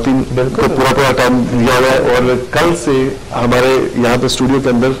کو خواتین کو پورا ٹائم دیا ہوا ہے اور کل سے ہمارے یہاں پہ اسٹوڈیو کے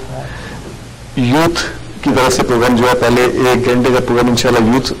اندر یوتھ کی طرف سے پروگرام جو ہے پہلے 1 گھنٹے کا پروگرام انشاءاللہ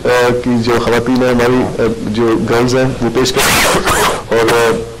یوتھ کی جو خواتین ہیں ہماری جو گرلز ہیں وہ پیش کریں اور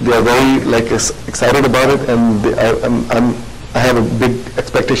they are very like excited about it and I have a big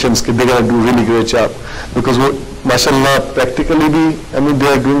expectations that they're going to do a really great job because mashallah practically I mean they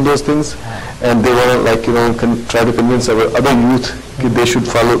are doing those things and they want to like try to convince our other youth that they should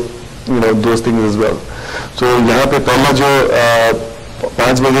follow those things as well. So yahan pe pehla jo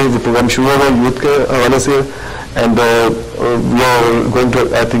 5 baje jo program shuru hoga youth ke hawale se and we are going to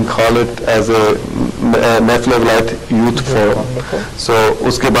I think call it as a Mahfil Velayat youth forum. So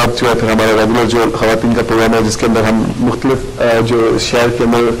uske baad jo hai phir hamara regular jo khawaatin ka program hai jiske andar hum mukhtalif jo shehar ke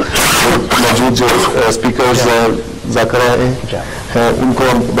andar maujood jo speakers ذاکرہ ہیں ان کو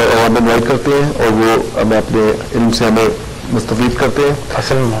ہم invite کرتے ہیں اور وہ ہمیں اپنے علم سے ہمیں مستفید کرتے ہیں.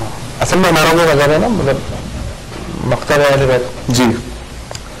 اصل میں ہمارا وہ نظر ہے نا مطلب مقتل اہل بیت. جی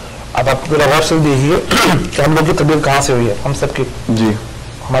اب آپ ذرا غور سے دیکھیے کہ ہم لوگ کی طبیعت کہاں سے ہوئی ہے. ہم سب کی جی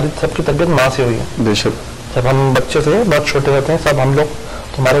ہماری سب کی طبیعت ماں سے ہوئی ہے. بے شک جب ہم بچے تھے بہت چھوٹے ہوتے ہیں سب ہم لوگ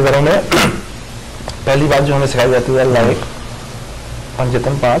ہمارے گھروں میں پہلی بات جو ہمیں سکھائی جاتی ہے اللہ ایک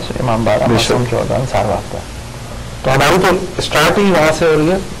پنجتن 5 امام 12 معصوم 14 انصار واسطہ. تو ہماری تو اسٹارٹ ہی وہاں سے ہو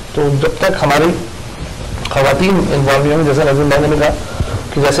رہی ہے. تو جب تک ہماری خواتین انوالو ہوئی جیسے نظیم بھائی نے کہا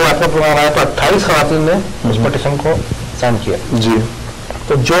کہ جیسے آپ کا پروگرام آیا تو 28 خواتین نے اس پٹیشن کو سائن کیا. جی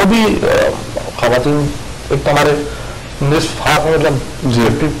تو جو بھی خواتین ایک تو ہمارے نصف ہاف مطلب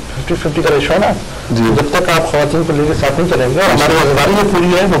 50-50 کا ریشو ہے نا. جب تک آپ خواتین کو لے کے ساتھ نہیں چلیں گے اور ہماری ذمہ جو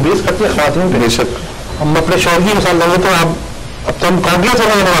پوری ہے وہ بیس کرتی ہے خواتین پہ. ہم اپنے شوہر کی مثال لیں گے تو اب تو ہم کانگریس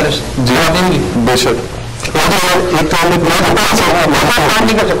ہونے والے خواتین کی بے شک ایک تو ہم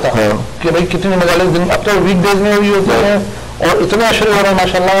نہیں کر سکتا کہ بھائی کتنے مجالس دن اب تو ویک ڈیز میں بھی ہوتے ہیں اور اتنے اشرے ہو رہے ہیں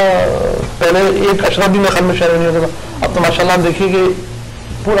ماشاء اللہ. پہلے ایک اشرہ بھی میں خل میں شہر نہیں ہوتا تھا. اب تو ماشاء اللہ ہم دیکھیے کہ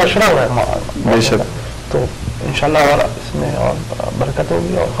پورا اشرہ ہو رہا ہے بے شک. تو انشاءاللہ اور اس میں اور برکت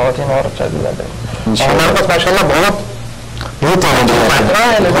ہوگی اور خواتین اور اچھا بھی جاتے ہیں. ہمارے پاس ماشاء اللہ بہت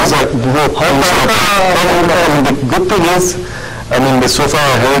good thing is I mean so far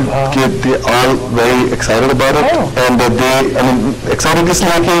I heard that they all very excited about it and they I mean excited اس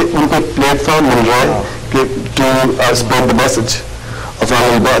لیے کہ ان کو پلیٹ فارم مل رہا ہے کہ to spread the message of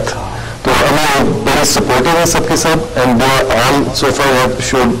our baat. تو ہمیں بڑے سپورٹیو ہیں سب کے ساتھ and they are all so far have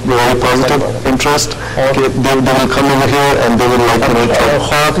showed very positive interest کہ they will come over here and they will like it.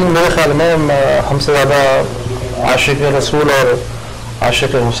 خواتین میرے خیال میں ہم سے زیادہ عاشق رسول اور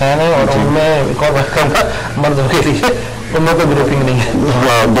عاشق حسین ہیں اور ان میں ایک اور مردوں کے لیے ان میں کوئی گروپنگ نہیں ہے.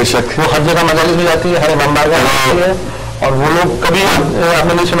 بے شک وہ ہر جگہ مجالس میں جاتی ہے ہر امام بارگاہ میں جاتی ہے اور وہ لوگ کبھی آپ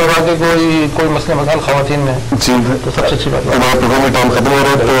نے نہیں سنا ہوگا کہ کوئی مسئلہ مسائل خواتین میں. جی تو سب سے اچھی بات ہے. ہمارا پروگرام میں ٹائم ختم ہو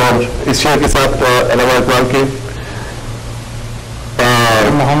رہا ہے تو اس شعر کے ساتھ علامہ اقبال کے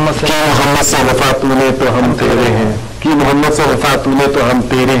محمد سے وفا تو نے تو ہم تیرے ہیں کہ محمد سے وفا تو نے تو ہم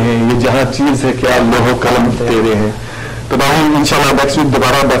تیرے ہیں یہ جہاں چیز ہے کیا لوح و قلم تیرے ہیں. تو باقی انشاءاللہ نیکسٹ ویک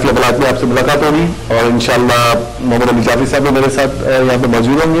دوبارہ محفل ولایت میں آپ سے ملاقات ہوگی اور انشاءاللہ محمد علی جعفری صاحب بھی میرے ساتھ یہاں پہ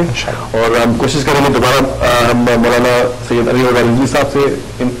موجود ہوں گے اور ہم کوشش کریں گے دوبارہ ہم مولانا سید علی رضوی صاحب سے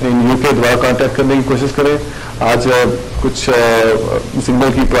یو کے دوبارہ کانٹیکٹ کرنے کی کوشش کریں. آج کچھ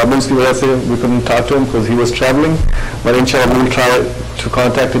سگنل کی پرابلمس کی وجہ سے وی couldn't talk to him because he was traveling, but inshallah we will try to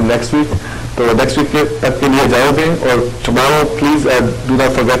contact him next week. تو نیکسٹ ویک تک کے لیے جاؤ گے اور tomorrow please do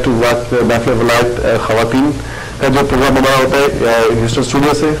not forget to watch محفل ولایت خواتین کا جو پروگرام بنا ہوتا ہے ہیوسٹن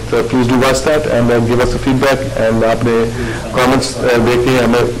اسٹوڈیو سے. تو please do watch that and give us feed back and آپ نے کامنٹس دیکھ کے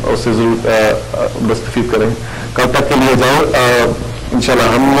ہمیں اس سے ضرور مستفید کریں. کل تک کے لیے جاؤ انشاءاللہ.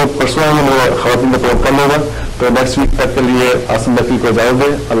 ہم لوگ پرسوں خواتین کا پروگرام کم ہوگا. تو نیکسٹ ویک تک کے لیے آسم نقوی کو جاؤ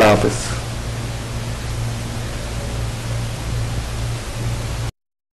گے. اللہ حافظ.